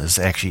happen is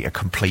actually a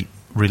complete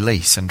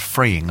release and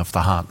freeing of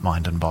the heart,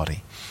 mind and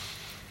body.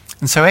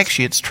 And so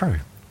actually it's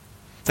true.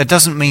 That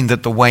doesn't mean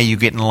that the way you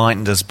get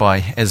enlightened is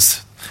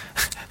as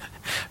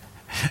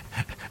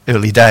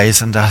early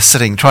days and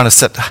trying to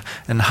sit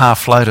in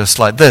half lotus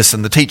like this,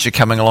 and the teacher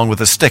coming along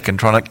with a stick and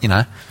trying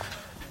to,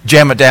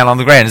 jam it down on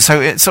the ground. And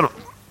so it's sort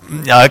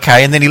of,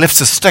 okay, and then he lifts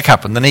the stick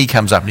up and the knee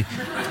comes up.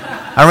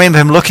 I remember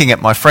him looking at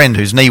my friend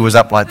whose knee was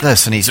up like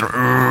this, and he sort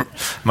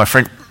of, my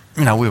friend,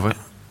 we were,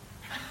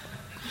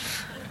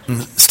 and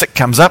the stick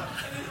comes up,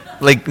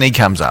 knee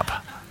comes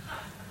up,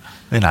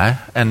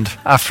 and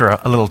after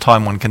a little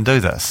time one can do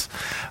this.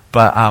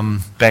 But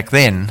back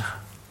then,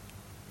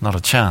 not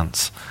a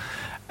chance.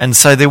 And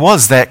so there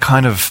was that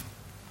kind of,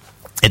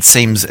 it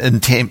seems,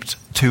 attempt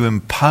to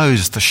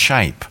impose the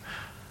shape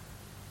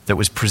that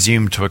was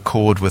presumed to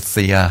accord with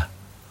the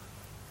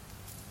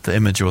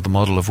image or the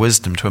model of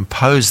wisdom, to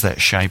impose that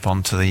shape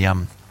onto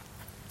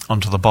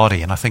the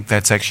body. And I think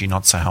that's actually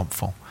not so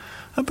helpful.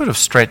 A bit of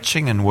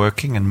stretching and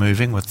working and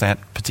moving with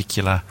that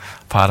particular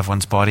part of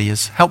one's body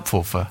is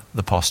helpful for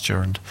the posture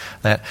and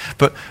that.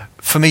 But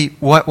for me,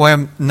 why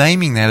I'm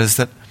naming that is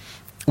that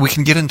we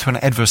can get into an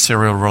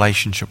adversarial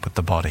relationship with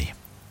the body.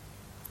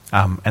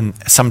 And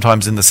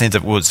sometimes in the sense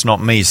of, well, it's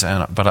not me,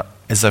 but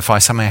as if I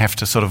somehow have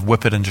to sort of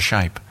whip it into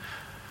shape.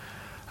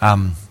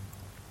 And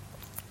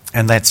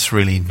that's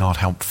really not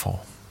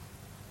helpful.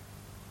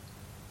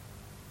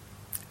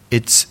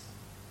 It's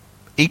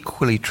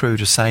equally true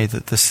to say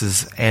that this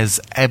is as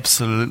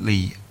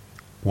absolutely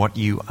what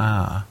you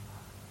are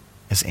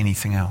as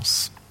anything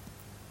else.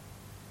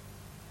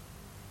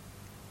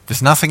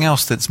 There's nothing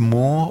else that's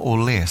more or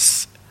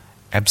less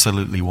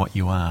absolutely what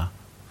you are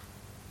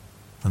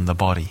than the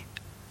body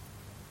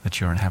that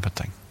you're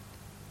inhabiting.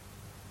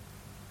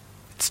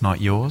 It's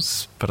not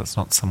yours, but it's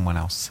not someone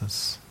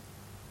else's.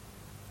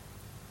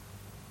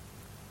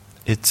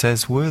 It's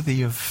as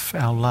worthy of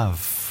our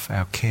love,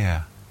 our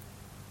care,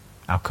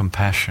 our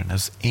compassion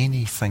as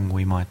anything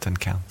we might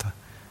encounter.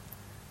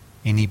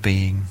 Any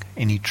being,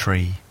 any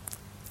tree,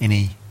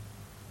 any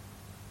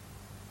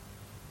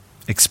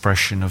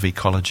expression of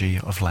ecology,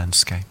 of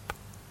landscape.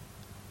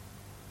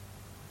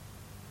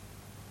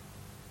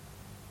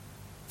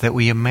 That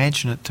we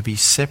imagine it to be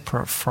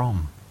separate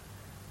from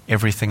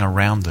everything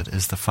around it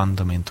is the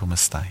fundamental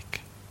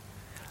mistake.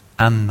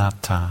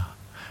 Anatta,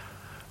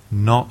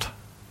 not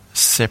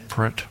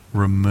separate,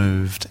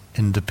 removed,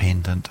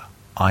 independent,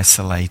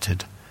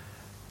 isolated,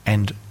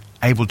 and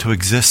able to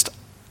exist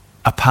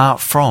apart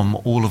from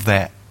all of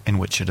that in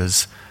which it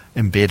is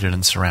embedded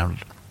and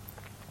surrounded.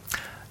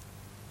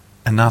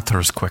 Anatta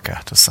is quicker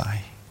to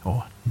say,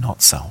 or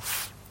not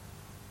self.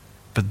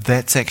 But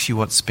that's actually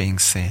what's being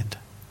said.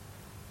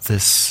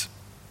 This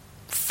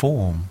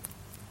form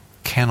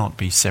cannot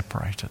be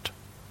separated.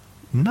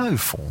 No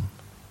form,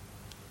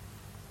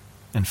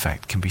 in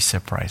fact, can be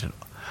separated.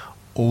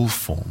 All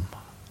form,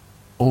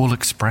 all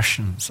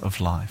expressions of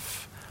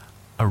life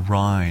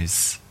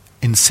arise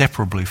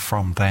inseparably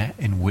from that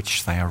in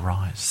which they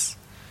arise.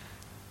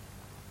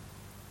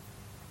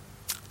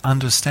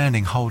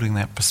 Understanding, holding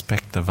that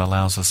perspective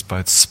allows us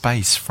both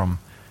space from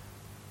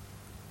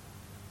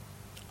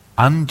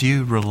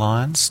undue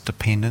reliance,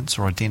 dependence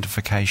or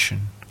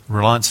identification,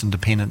 reliance and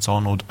dependence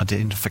on or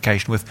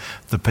identification with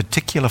the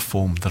particular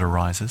form that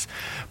arises,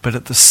 but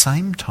at the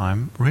same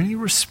time really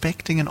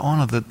respecting and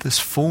honour that this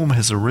form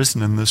has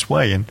arisen in this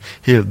way, and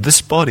here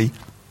this body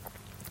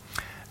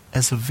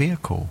as a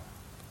vehicle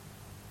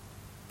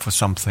for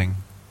something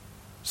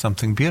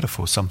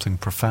beautiful, something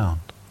profound.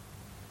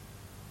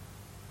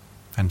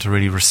 And to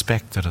really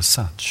respect it as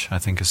such, I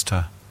think, is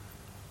to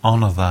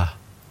honour the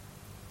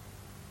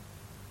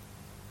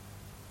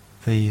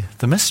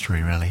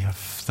mystery, really,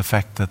 of the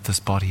fact that this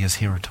body is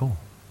here at all.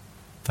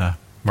 The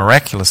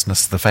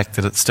miraculousness of the fact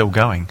that it's still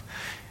going.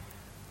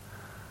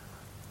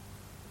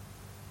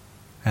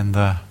 And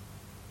the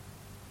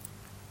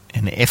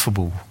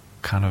ineffable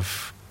kind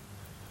of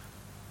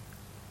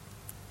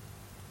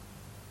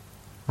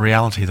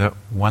reality that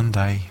one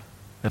day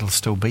it'll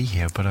still be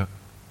here, but it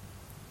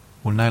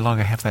will no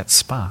longer have that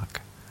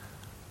spark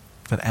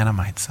that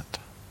animates it.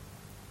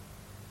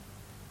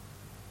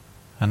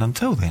 And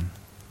until then,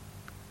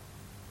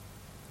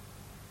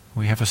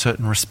 we have a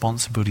certain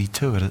responsibility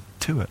to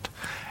it,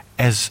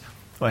 as,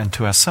 and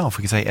to ourselves,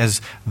 we could say,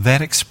 as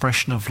that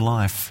expression of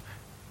life,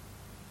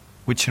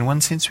 which in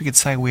one sense we could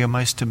say we are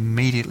most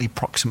immediately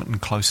proximate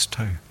and close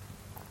to.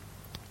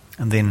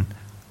 And then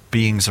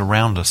beings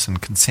around us in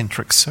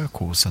concentric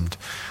circles and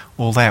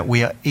all that, we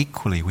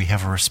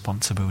have a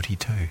responsibility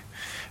too.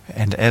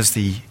 And as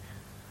the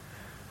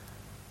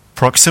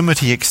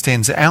proximity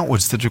extends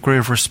outwards, the degree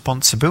of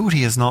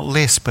responsibility is not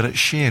less, but it's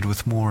shared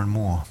with more and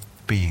more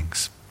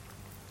beings.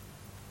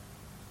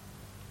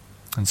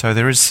 And so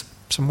there is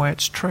some way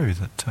it's true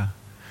that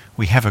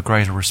we have a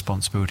greater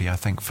responsibility, I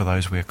think, for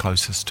those we are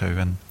closest to,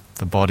 and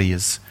the body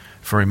is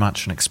very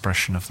much an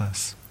expression of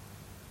this.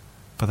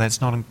 But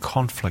that's not in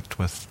conflict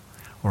with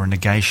or a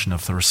negation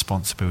of the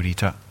responsibility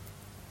to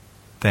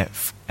that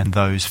and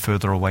those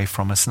further away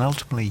from us, and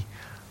ultimately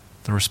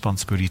the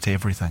responsibility to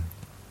everything,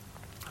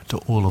 to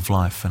all of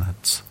life and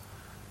its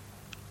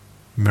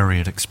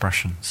myriad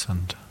expressions,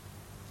 and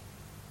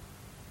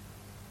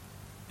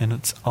in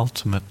its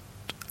ultimate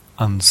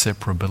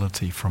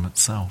unseparability from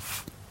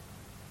itself.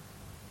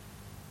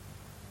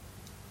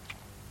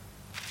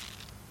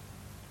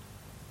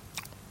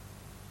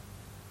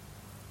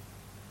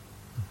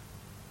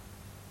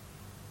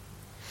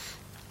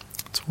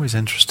 It's always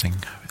interesting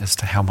as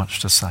to how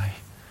much to say,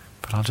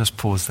 but I'll just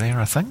pause there,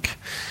 I think.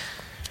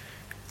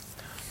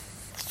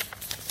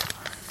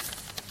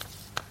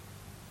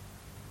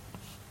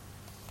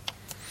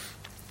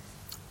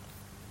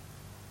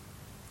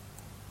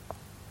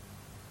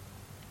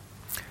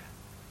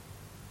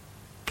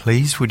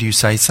 Please, would you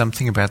say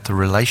something about the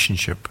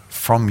relationship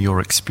from your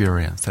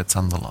experience? That's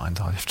underlined,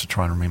 I have to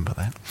try and remember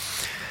that.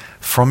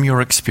 From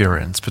your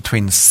experience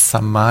between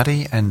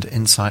samadhi and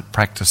insight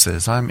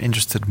practices, I'm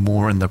interested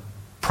more in the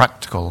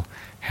practical,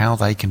 how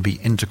they can be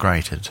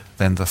integrated,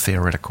 than the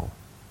theoretical.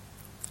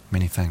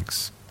 Many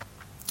thanks.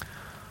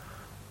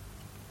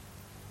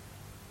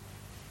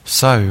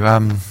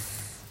 So,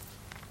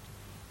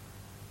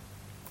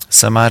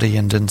 samadhi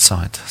and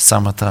insight,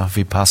 samatha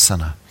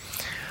vipassana.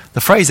 The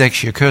phrase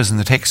actually occurs in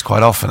the text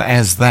quite often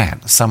as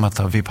that,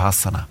 samatha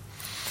vipassana.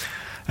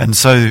 And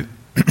so,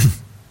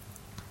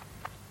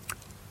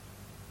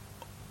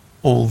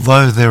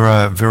 although there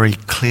are very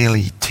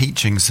clearly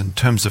teachings in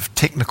terms of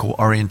technical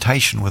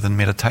orientation within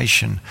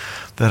meditation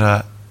that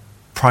are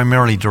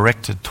primarily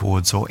directed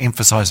towards or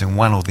emphasizing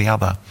one or the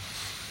other,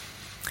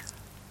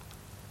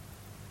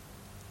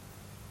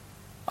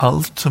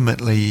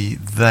 ultimately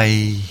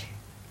they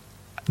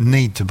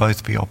need to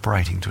both be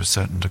operating to a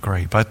certain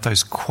degree. Both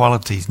those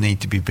qualities need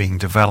to be being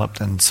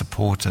developed and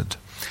supported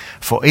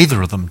for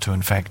either of them to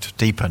in fact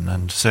deepen,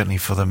 and certainly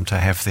for them to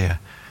have their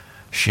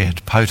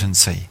shared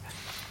potency.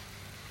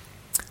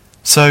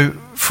 So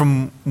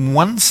from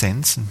one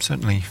sense, and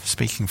certainly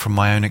speaking from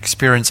my own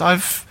experience,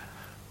 I've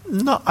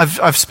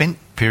spent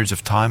periods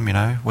of time,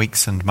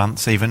 weeks and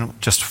months even,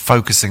 just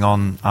focusing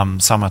on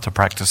samatha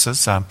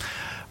practices.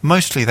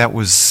 Mostly that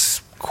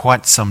was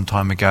quite some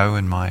time ago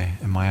in my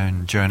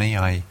own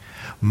journey.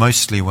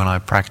 Mostly when I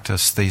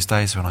practice these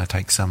days, when I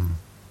take some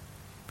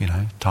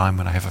time,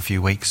 when I have a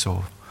few weeks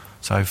or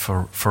so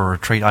for a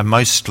retreat, I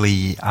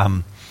mostly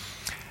kind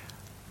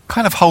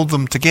of hold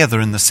them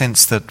together, in the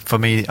sense that for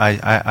me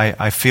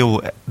I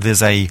feel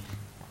there's a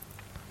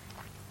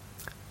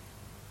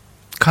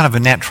kind of a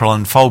natural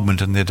unfoldment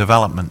in their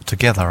development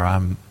together.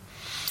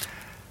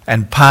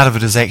 And part of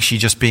it is actually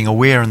just being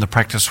aware in the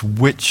practice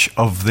which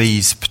of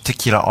these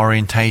particular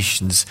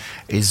orientations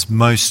is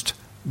most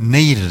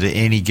needed at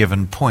any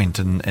given point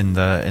in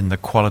the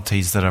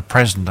qualities that are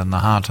present in the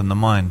heart and the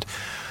mind.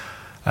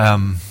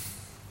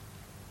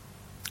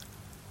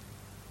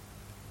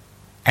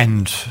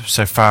 And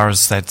so far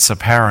as that's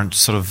apparent,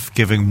 sort of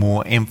giving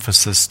more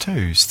emphasis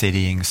to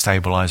steadying,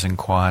 stabilizing,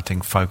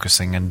 quieting,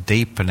 focusing and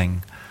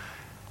deepening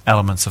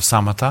elements of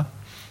samatha,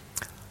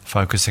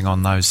 focusing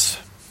on those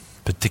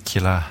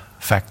particular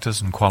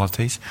factors and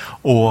qualities,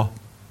 or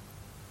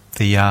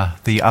the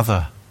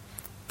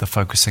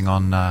focusing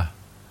on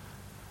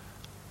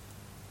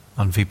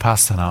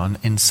vipassana, on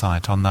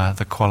insight, on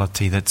the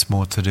quality that's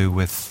more to do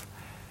with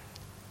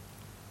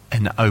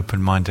an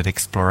open-minded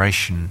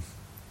exploration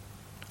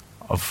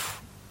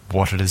of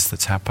what it is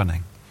that's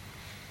happening.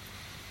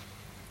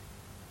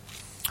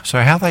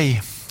 So how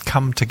they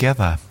come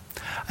together,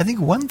 I think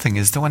one thing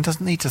is that one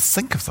doesn't need to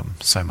think of them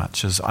so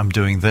much as I'm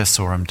doing this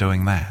or I'm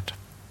doing that.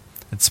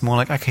 It's more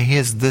like, okay,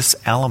 here's this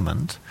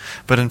element,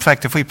 but in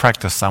fact if we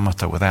practice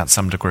samatha without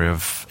some degree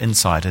of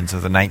insight into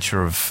the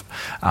nature of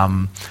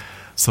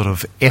sort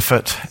of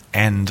effort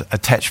and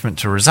attachment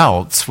to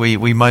results,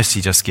 we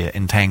mostly just get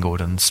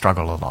entangled and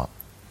struggle a lot.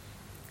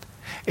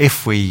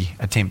 If we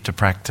attempt to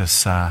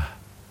practice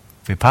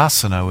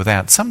vipassana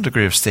without some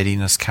degree of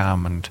steadiness,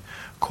 calm and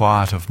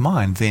quiet of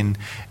mind, then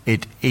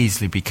it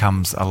easily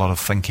becomes a lot of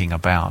thinking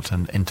about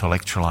and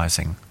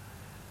intellectualizing.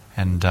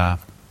 And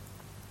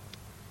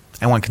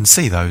one can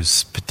see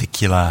those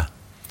particular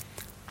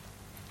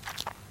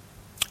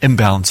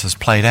imbalances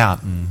played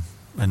out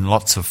in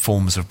lots of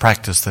forms of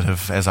practice that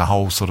have, as a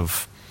whole sort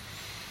of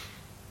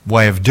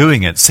way of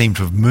doing it, seem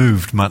to have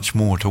moved much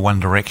more to one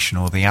direction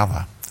or the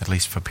other, at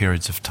least for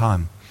periods of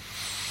time.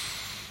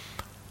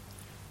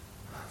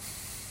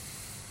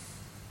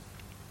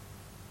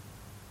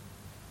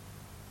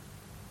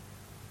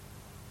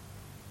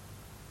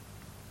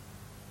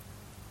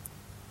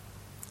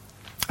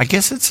 I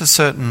guess it's a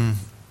certain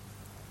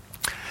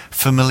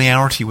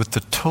familiarity with the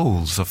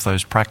tools of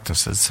those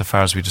practices, so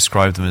far as we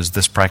describe them as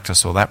this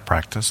practice or that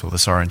practice or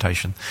this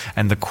orientation,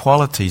 and the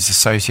qualities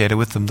associated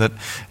with them, that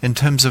in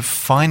terms of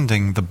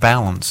finding the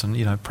balance,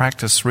 and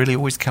practice really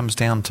always comes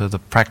down to the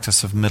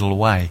practice of middle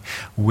way.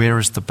 Where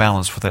is the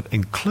balance that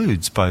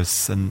includes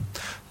both? In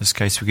this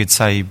case we could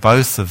say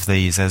both of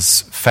these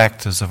as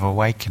factors of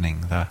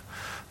awakening,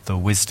 the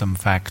wisdom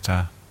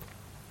factor,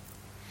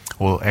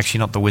 or actually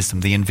not the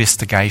wisdom, the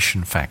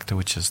investigation factor,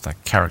 which is the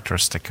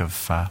characteristic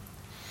of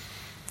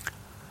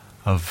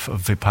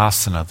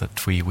vipassana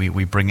that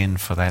we bring in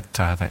for that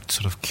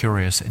sort of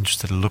curious,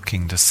 interested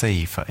looking to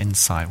see for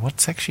insight.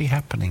 What's actually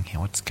happening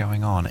here? What's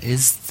going on?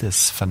 Is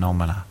this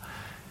phenomena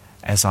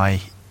as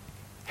I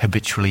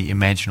habitually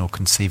imagine or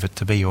conceive it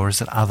to be, or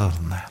is it other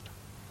than that?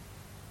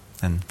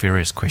 And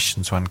various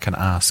questions one can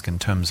ask in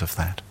terms of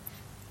that.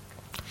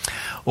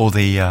 Or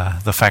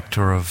the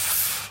factor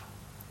of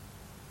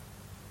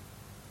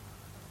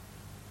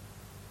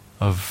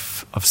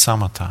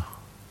samatha,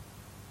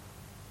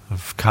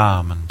 of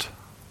calm and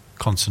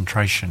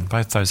concentration,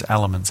 both those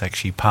elements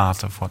actually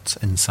part of what's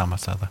in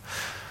samatha, the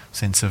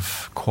sense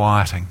of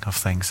quieting of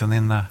things, and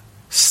then the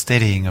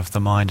steadying of the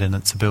mind and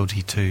its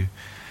ability to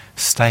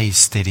stay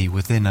steady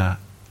within a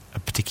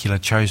particular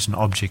chosen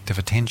object of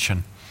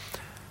attention.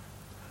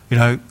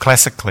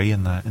 Classically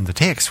in the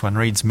text one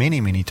reads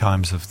many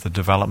times of the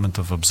development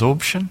of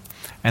absorption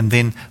and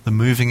then the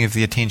moving of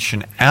the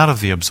attention out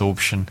of the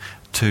absorption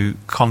to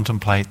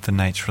contemplate the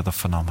nature of the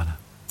phenomena.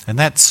 And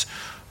that's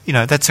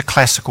a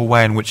classical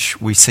way in which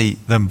we see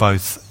them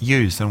both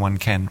used, and one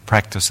can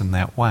practice in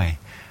that way.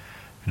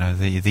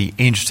 The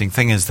interesting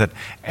thing is that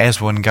as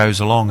one goes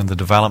along in the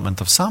development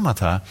of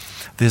samatha,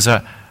 there's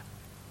a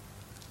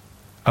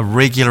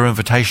regular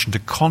invitation to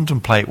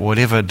contemplate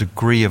whatever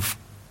degree of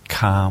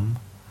calm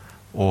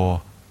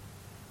or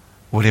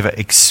whatever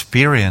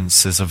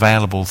experience is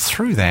available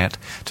through that,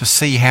 to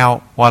see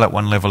how, while at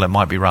one level it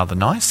might be rather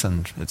nice,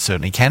 and it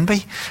certainly can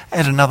be,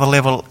 at another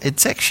level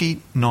it's actually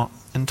not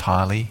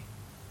entirely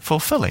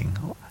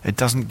fulfilling. It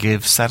doesn't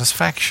give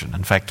satisfaction.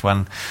 In fact,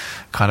 one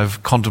kind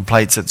of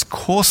contemplates its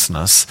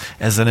coarseness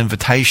as an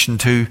invitation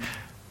to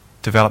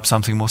develop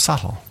something more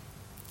subtle.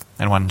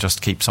 And one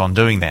just keeps on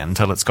doing that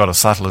until it's got as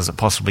subtle as it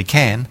possibly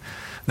can.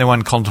 Then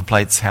one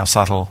contemplates how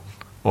subtle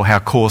or how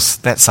coarse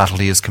that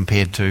subtlety is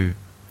compared to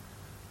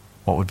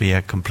what would be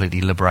a completely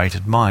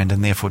liberated mind,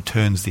 and therefore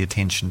turns the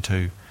attention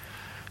to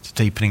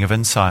deepening of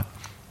insight.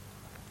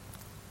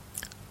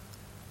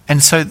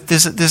 And so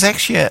there's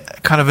actually a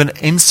kind of an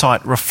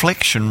insight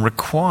reflection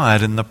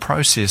required in the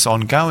process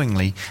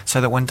ongoingly, so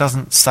that one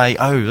doesn't say,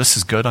 oh, this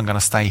is good, I'm going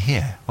to stay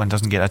here. One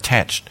doesn't get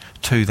attached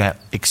to that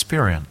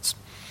experience.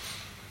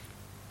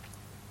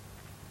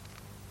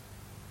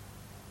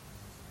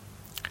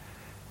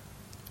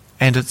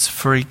 And it's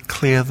very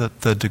clear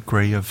that the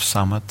degree of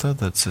samatha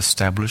that's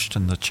established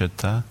in the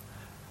citta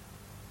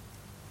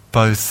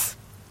both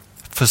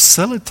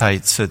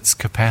facilitates its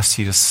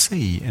capacity to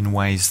see in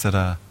ways that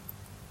are,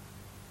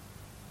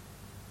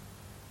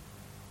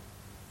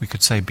 we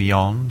could say,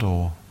 beyond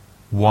or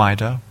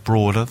wider,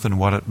 broader than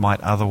what it might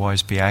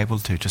otherwise be able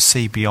to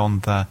see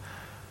beyond the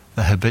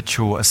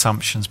habitual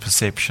assumptions,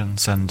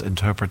 perceptions and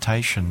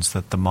interpretations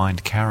that the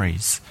mind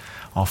carries,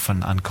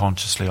 often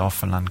unconsciously,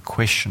 often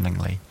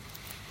unquestioningly.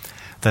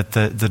 That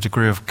the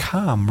degree of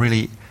calm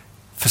really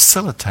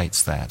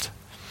facilitates that.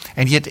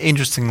 And yet,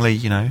 interestingly,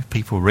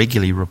 people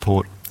regularly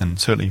report, and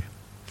certainly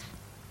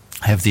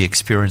have the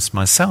experience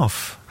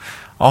myself,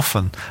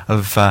 often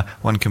of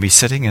one can be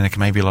sitting and there can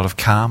maybe a lot of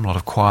calm, a lot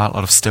of quiet, a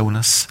lot of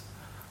stillness,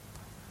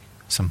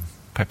 some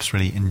perhaps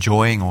really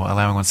enjoying or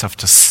allowing oneself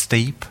to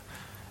steep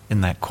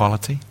in that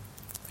quality,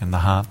 in the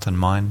heart and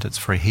mind. It's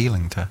very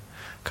healing to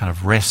kind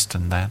of rest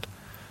in that.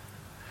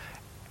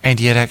 And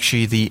yet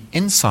actually the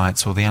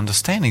insights or the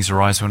understandings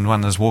arise when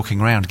one is walking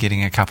around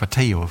getting a cup of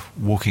tea or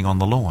walking on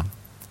the lawn.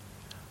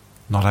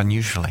 Not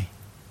unusually.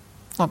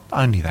 Not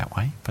only that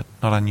way, but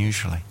not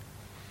unusually.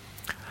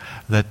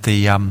 That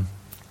the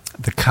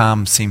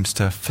calm seems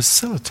to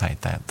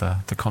facilitate that,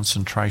 the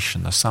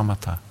concentration, the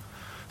samatha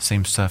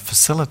seems to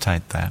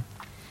facilitate that.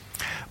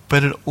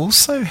 But it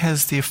also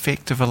has the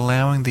effect of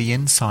allowing the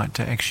insight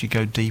to actually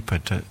go deeper,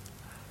 to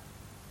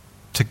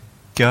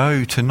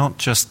go to not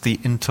just the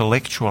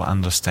intellectual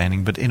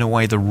understanding, but in a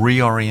way the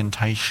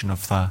reorientation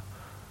of the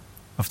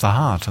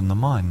heart and the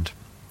mind,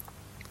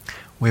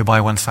 whereby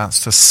one starts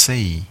to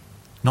see,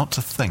 not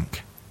to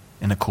think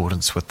in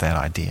accordance with that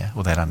idea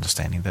or that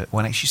understanding, that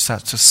one actually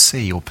starts to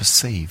see or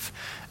perceive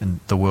in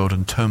the world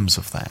in terms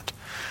of that.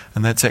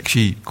 And that's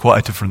actually quite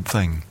a different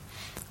thing.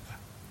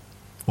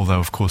 Although,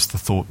 of course, the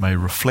thought may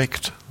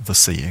reflect the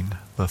seeing,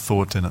 the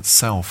thought in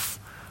itself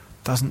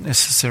doesn't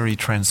necessarily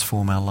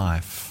transform our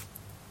life.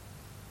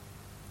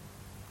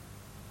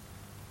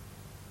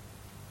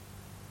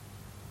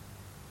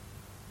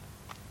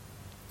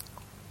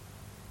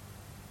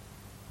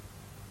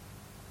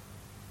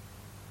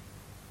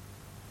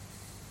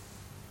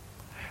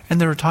 And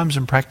there are times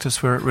in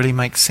practice where it really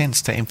makes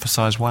sense to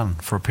emphasize one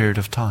for a period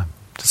of time.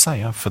 To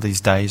say, for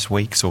these days,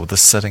 weeks, or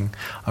this sitting,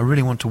 I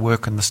really want to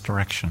work in this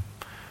direction.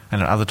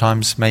 And at other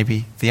times,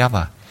 maybe the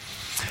other.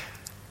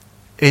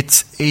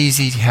 It's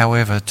easy,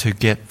 however, to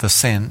get the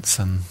sense,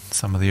 and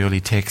some of the early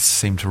texts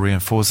seem to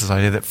reinforce this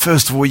idea, that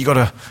first of all you've got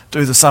to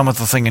do the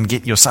samatha thing and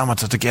get your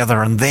samatha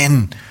together, and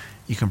then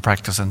you can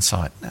practice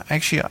insight. Now,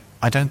 actually,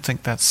 I don't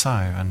think that's so.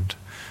 And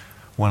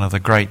one of the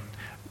great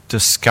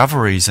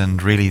discoveries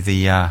and really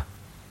the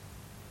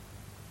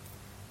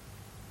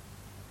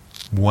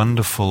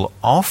wonderful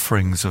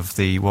offerings of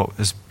the what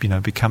has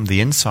become the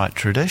insight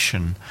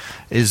tradition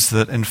is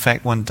that in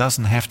fact one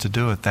doesn't have to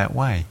do it that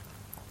way.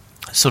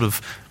 Sort of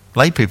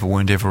lay people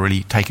weren't ever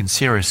really taken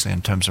seriously in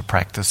terms of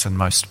practice in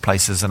most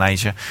places in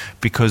Asia,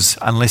 because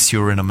unless you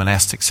were in a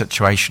monastic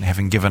situation,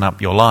 having given up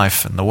your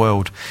life in the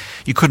world,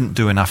 you couldn't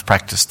do enough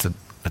practice to,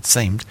 it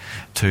seemed,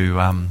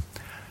 to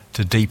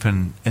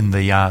deepen in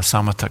the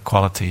samatha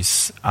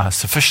qualities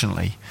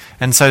sufficiently.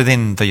 And so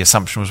then the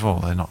assumption was, well,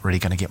 they're not really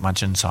going to get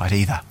much insight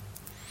either.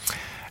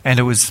 And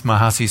it was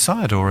Mahasi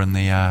Sayadaw in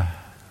the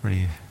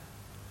I'm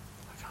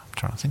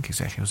trying to think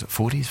exactly, was it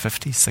 40s,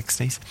 50s,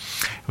 60s?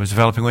 It was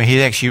developing where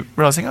he actually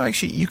realizing,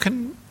 you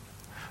can,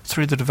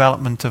 through the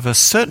development of a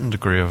certain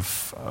degree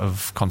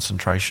of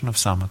concentration, of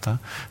samatha,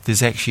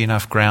 there's actually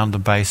enough ground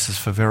and basis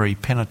for very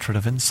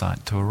penetrative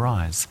insight to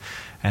arise.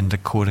 And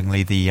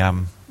accordingly,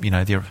 they're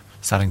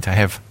starting to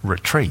have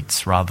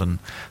retreats rather than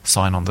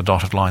sign on the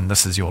dotted line,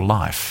 this is your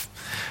life,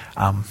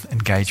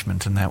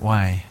 engagement in that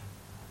way.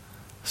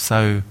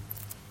 So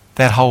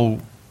that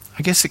whole,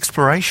 I guess,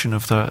 exploration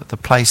of the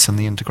place and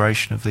the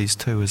integration of these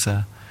two is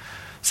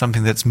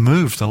something that's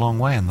moved a long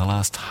way in the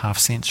last half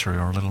century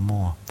or a little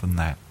more than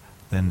that,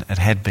 than it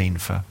had been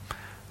for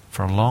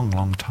a long,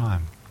 long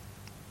time.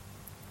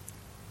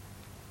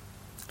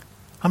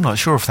 I'm not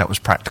sure if that was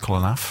practical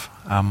enough,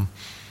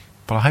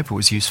 but I hope it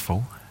was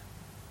useful.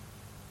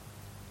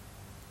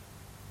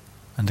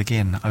 And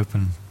again,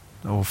 open,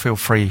 or feel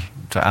free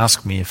to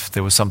ask me if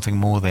there was something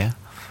more there.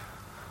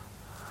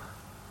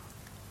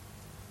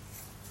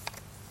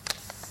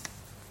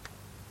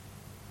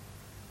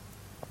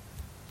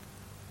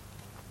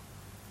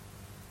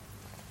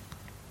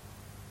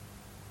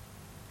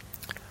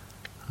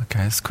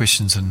 Okay, there's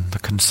questions in the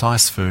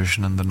concise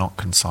version and the not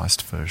concise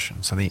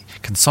version. So the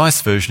concise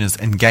version is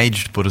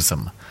engaged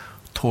Buddhism,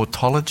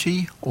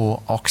 tautology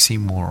or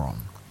oxymoron.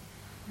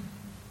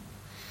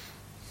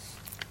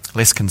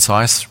 Less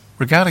concise,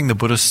 regarding the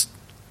Buddhist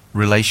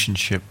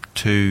relationship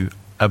to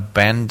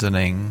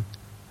abandoning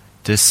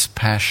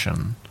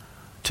dispassion,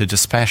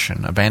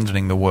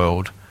 abandoning the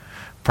world,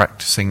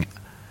 practicing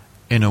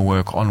inner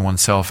work on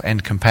oneself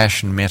and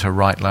compassion, metta,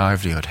 right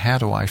livelihood. How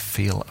do I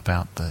feel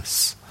about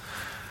this?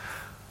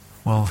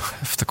 Well,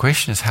 if the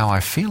question is how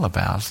I feel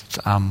about it,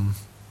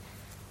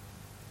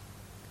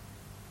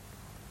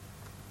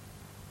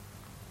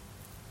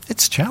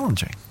 it's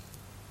challenging.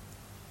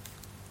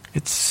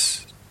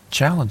 It's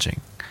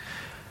challenging.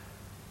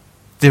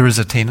 There is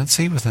a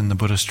tendency within the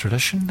Buddhist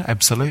tradition,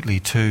 absolutely,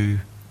 to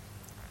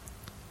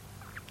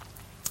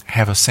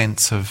have a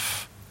sense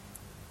of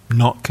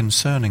not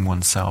concerning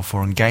oneself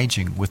or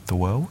engaging with the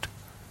world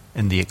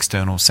in the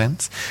external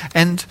sense.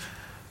 And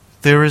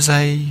there is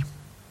a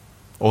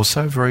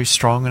also very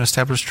strong and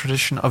established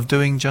tradition of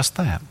doing just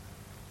that.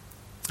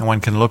 And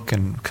one can look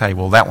and say,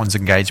 well, that one's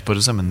engaged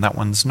Buddhism and that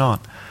one's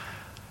not.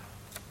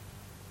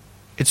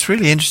 It's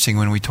really interesting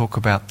when we talk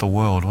about the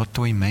world. What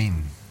do we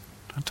mean?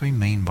 What do we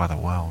mean by the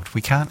world?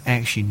 We can't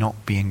actually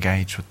not be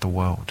engaged with the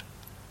world.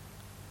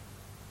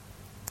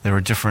 There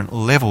are different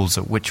levels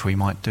at which we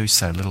might do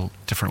so, little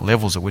different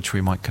levels at which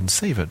we might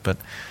conceive it, but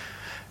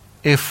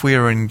if we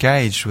are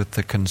engaged with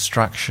the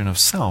construction of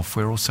self,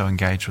 we're also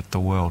engaged with the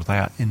world. They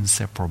are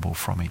inseparable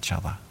from each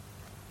other.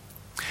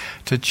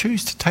 To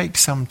choose to take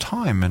some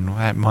time, and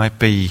that might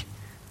be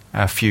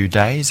a few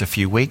days, a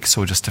few weeks,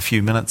 or just a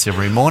few minutes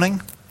every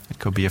morning. It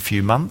could be a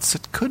few months.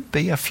 It could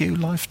be a few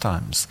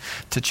lifetimes.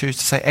 To choose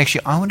to say,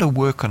 actually, I want to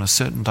work on a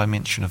certain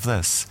dimension of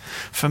this.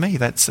 For me,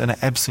 that's an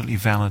absolutely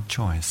valid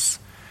choice.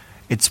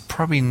 It's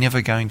probably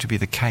never going to be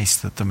the case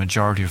that the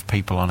majority of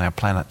people on our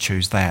planet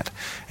choose that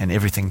and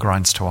everything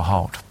grinds to a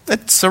halt.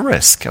 It's a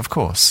risk, of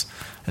course.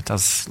 It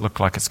does look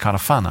like it's kind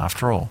of fun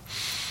after all.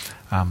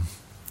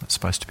 It's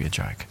supposed to be a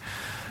joke.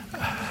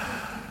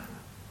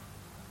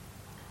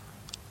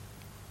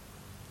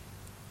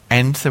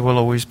 And there will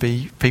always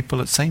be people,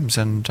 it seems,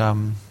 and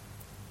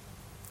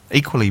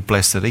equally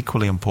blessed,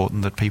 equally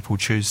important that people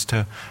choose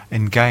to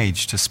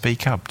engage, to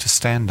speak up, to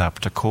stand up,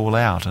 to call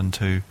out, and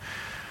to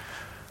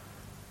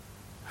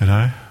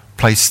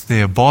place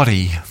their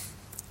body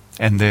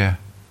and their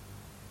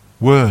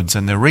words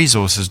and their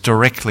resources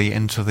directly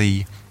into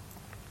the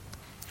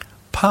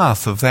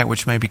path of that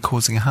which may be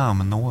causing harm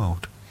in the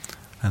world.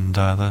 And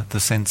the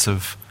sense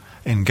of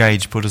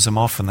engaged Buddhism,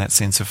 often that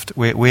sense of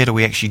where do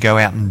we actually go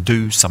out and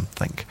do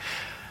something?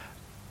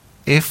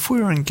 If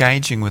we're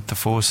engaging with the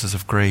forces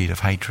of greed, of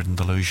hatred and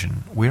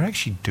delusion, we're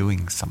actually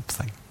doing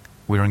something.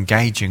 We're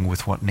engaging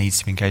with what needs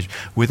to be engaged.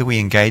 Whether we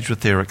engage with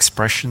their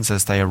expressions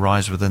as they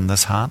arise within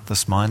this heart,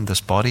 this mind,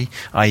 this body,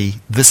 i.e.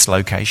 this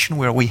location,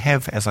 where we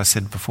have, as I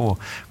said before,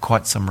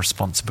 quite some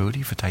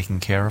responsibility for taking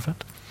care of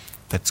it.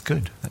 That's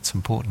good. That's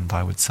important,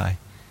 I would say.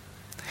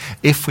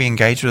 If we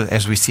engage with it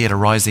as we see it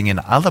arising in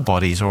other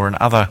bodies or in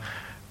other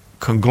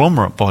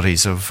conglomerate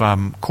bodies of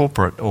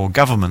corporate or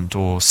government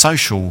or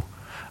social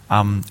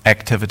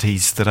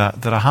activities that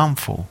are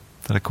harmful,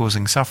 that are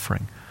causing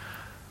suffering,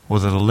 or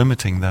that are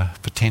limiting the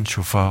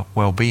potential for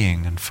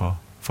well-being and for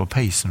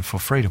peace and for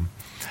freedom,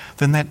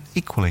 then that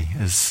equally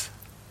is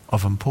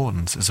of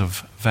importance, is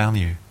of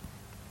value.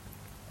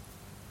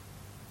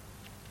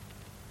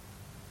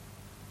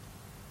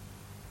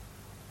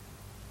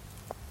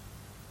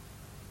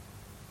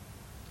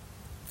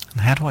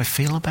 And how do I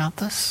feel about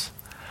this?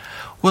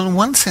 Well, in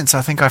one sense,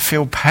 I think I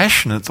feel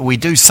passionate that we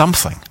do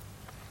something.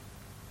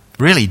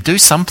 Really, do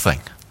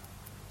something.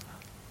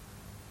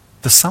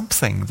 The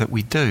something that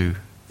we do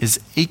is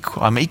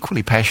equal. I'm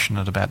equally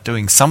passionate about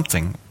doing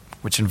something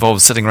which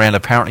involves sitting around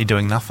apparently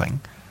doing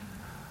nothing,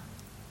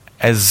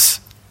 as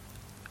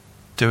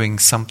doing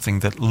something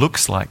that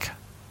looks like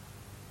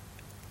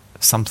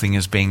something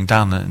is being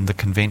done in the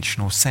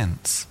conventional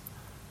sense.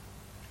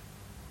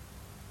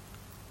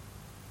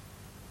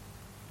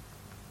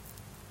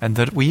 And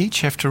that we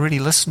each have to really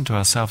listen to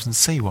ourselves and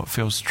see what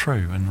feels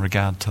true in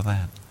regard to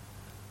that.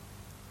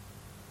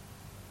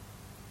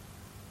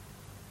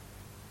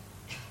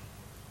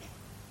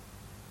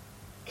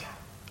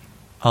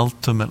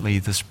 Ultimately,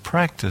 this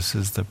practice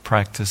is the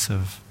practice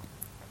of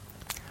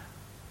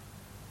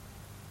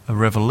a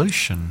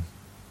revolution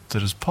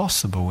that is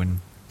possible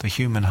in the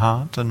human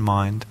heart and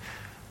mind,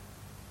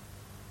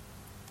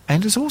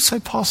 and is also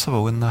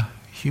possible in the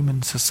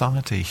human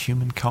society,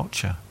 human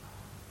culture,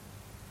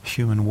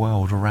 human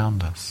world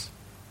around us.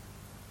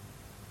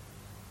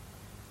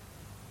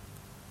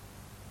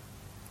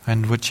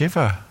 And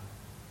whichever,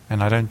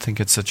 and I don't think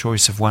it's a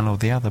choice of one or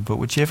the other, but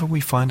whichever we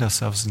find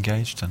ourselves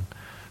engaged in,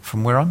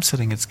 from where I'm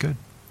sitting, it's good.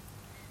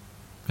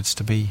 It's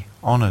to be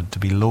honoured, to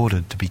be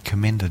lauded, to be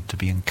commended, to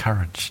be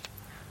encouraged.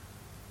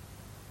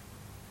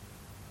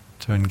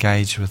 To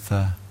engage with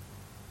the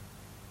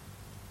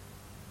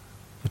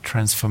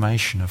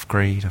transformation of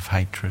greed, of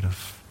hatred,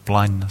 of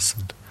blindness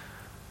and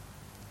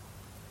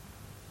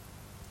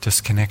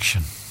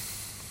disconnection.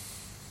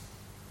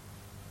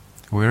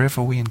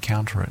 Wherever we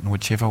encounter it, in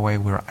whichever way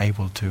we're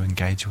able to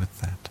engage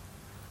with that,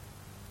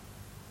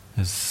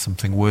 is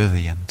something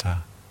worthy and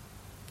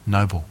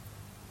noble.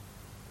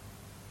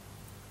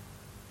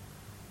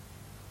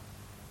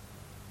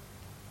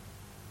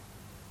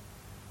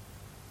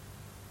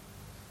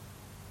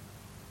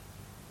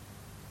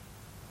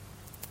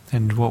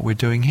 And what we're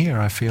doing here,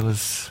 I feel,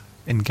 is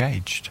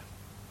engaged.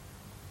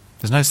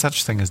 There's no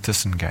such thing as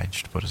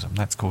disengaged Buddhism.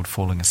 That's called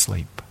falling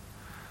asleep.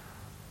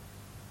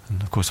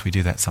 And of course we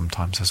do that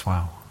sometimes as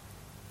well.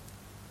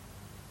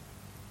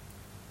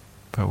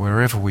 But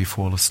wherever we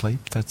fall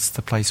asleep, that's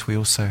the place we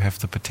also have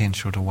the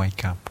potential to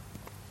wake up.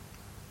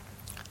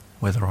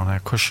 Whether on our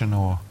cushion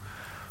or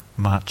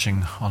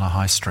marching on a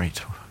high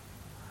street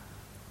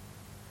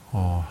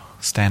or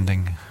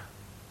standing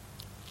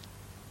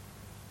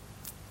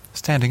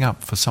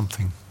up for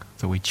something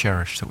that we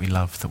cherish, that we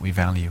love, that we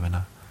value in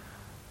a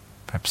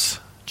perhaps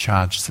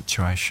charged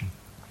situation.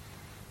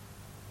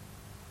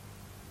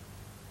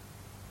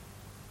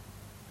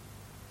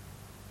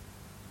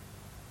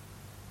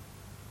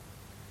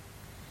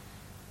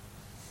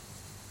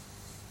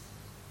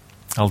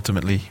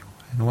 Ultimately,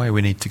 in a way,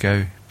 we need to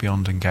go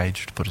beyond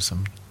engaged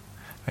Buddhism,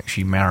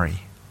 actually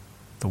marry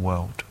the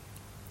world.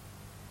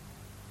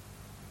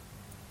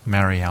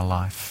 marry our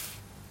life.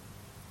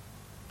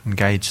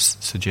 Engage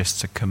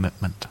suggests a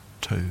commitment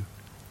to.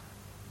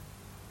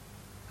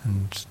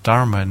 And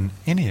Dharma in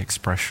any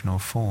expression or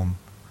form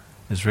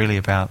is really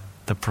about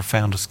the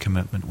profoundest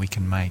commitment we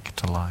can make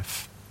to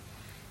life.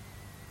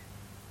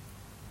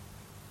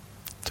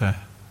 To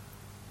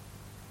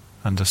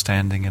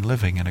understanding and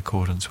living in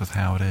accordance with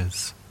how it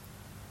is.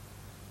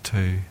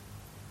 To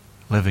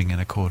living in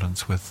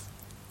accordance with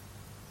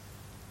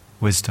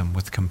wisdom,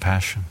 with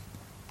compassion.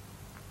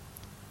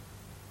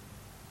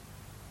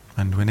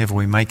 And whenever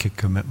we make a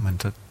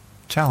commitment, it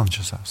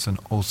challenges us in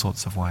all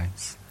sorts of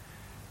ways.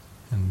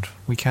 And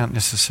we can't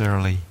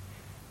necessarily,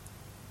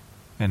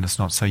 and it's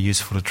not so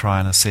useful to try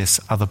and assess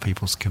other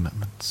people's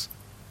commitments.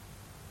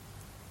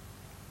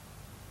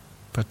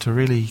 But to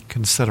really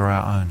consider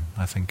our own,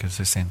 I think, is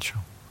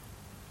essential.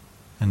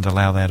 And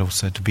allow that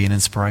also to be an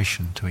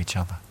inspiration to each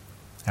other.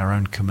 Our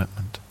own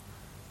commitment,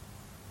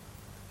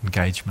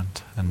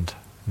 engagement, and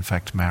in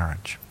fact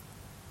marriage.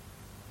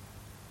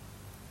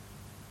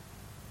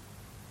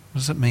 What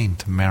does it mean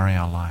to marry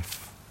our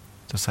life?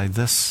 To say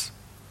this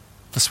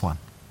one.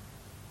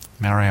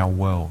 Marry our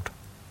world.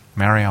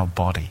 Marry our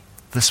body.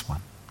 This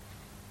one.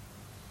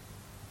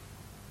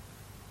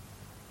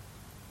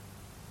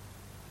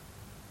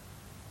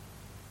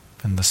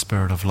 In the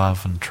spirit of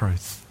love and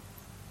truth.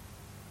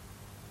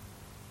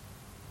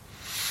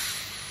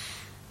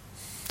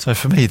 So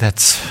for me,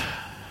 that's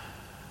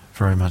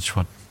very much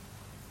what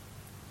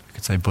I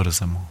could say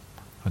Buddhism, or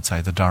I would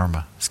say the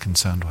Dharma, is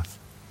concerned with.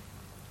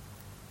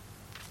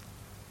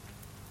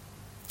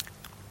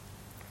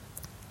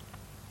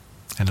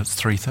 And it's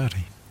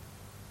 3:30,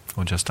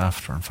 or just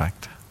after, in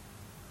fact.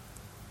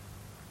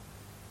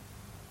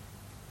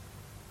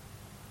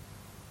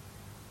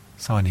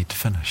 So I need to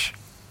finish.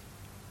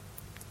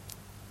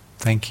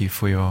 Thank you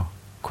for your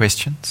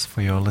questions,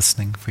 for your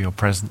listening, for your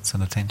presence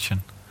and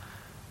attention,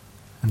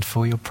 and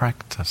for your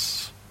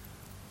practice.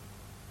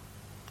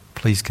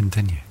 Please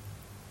continue.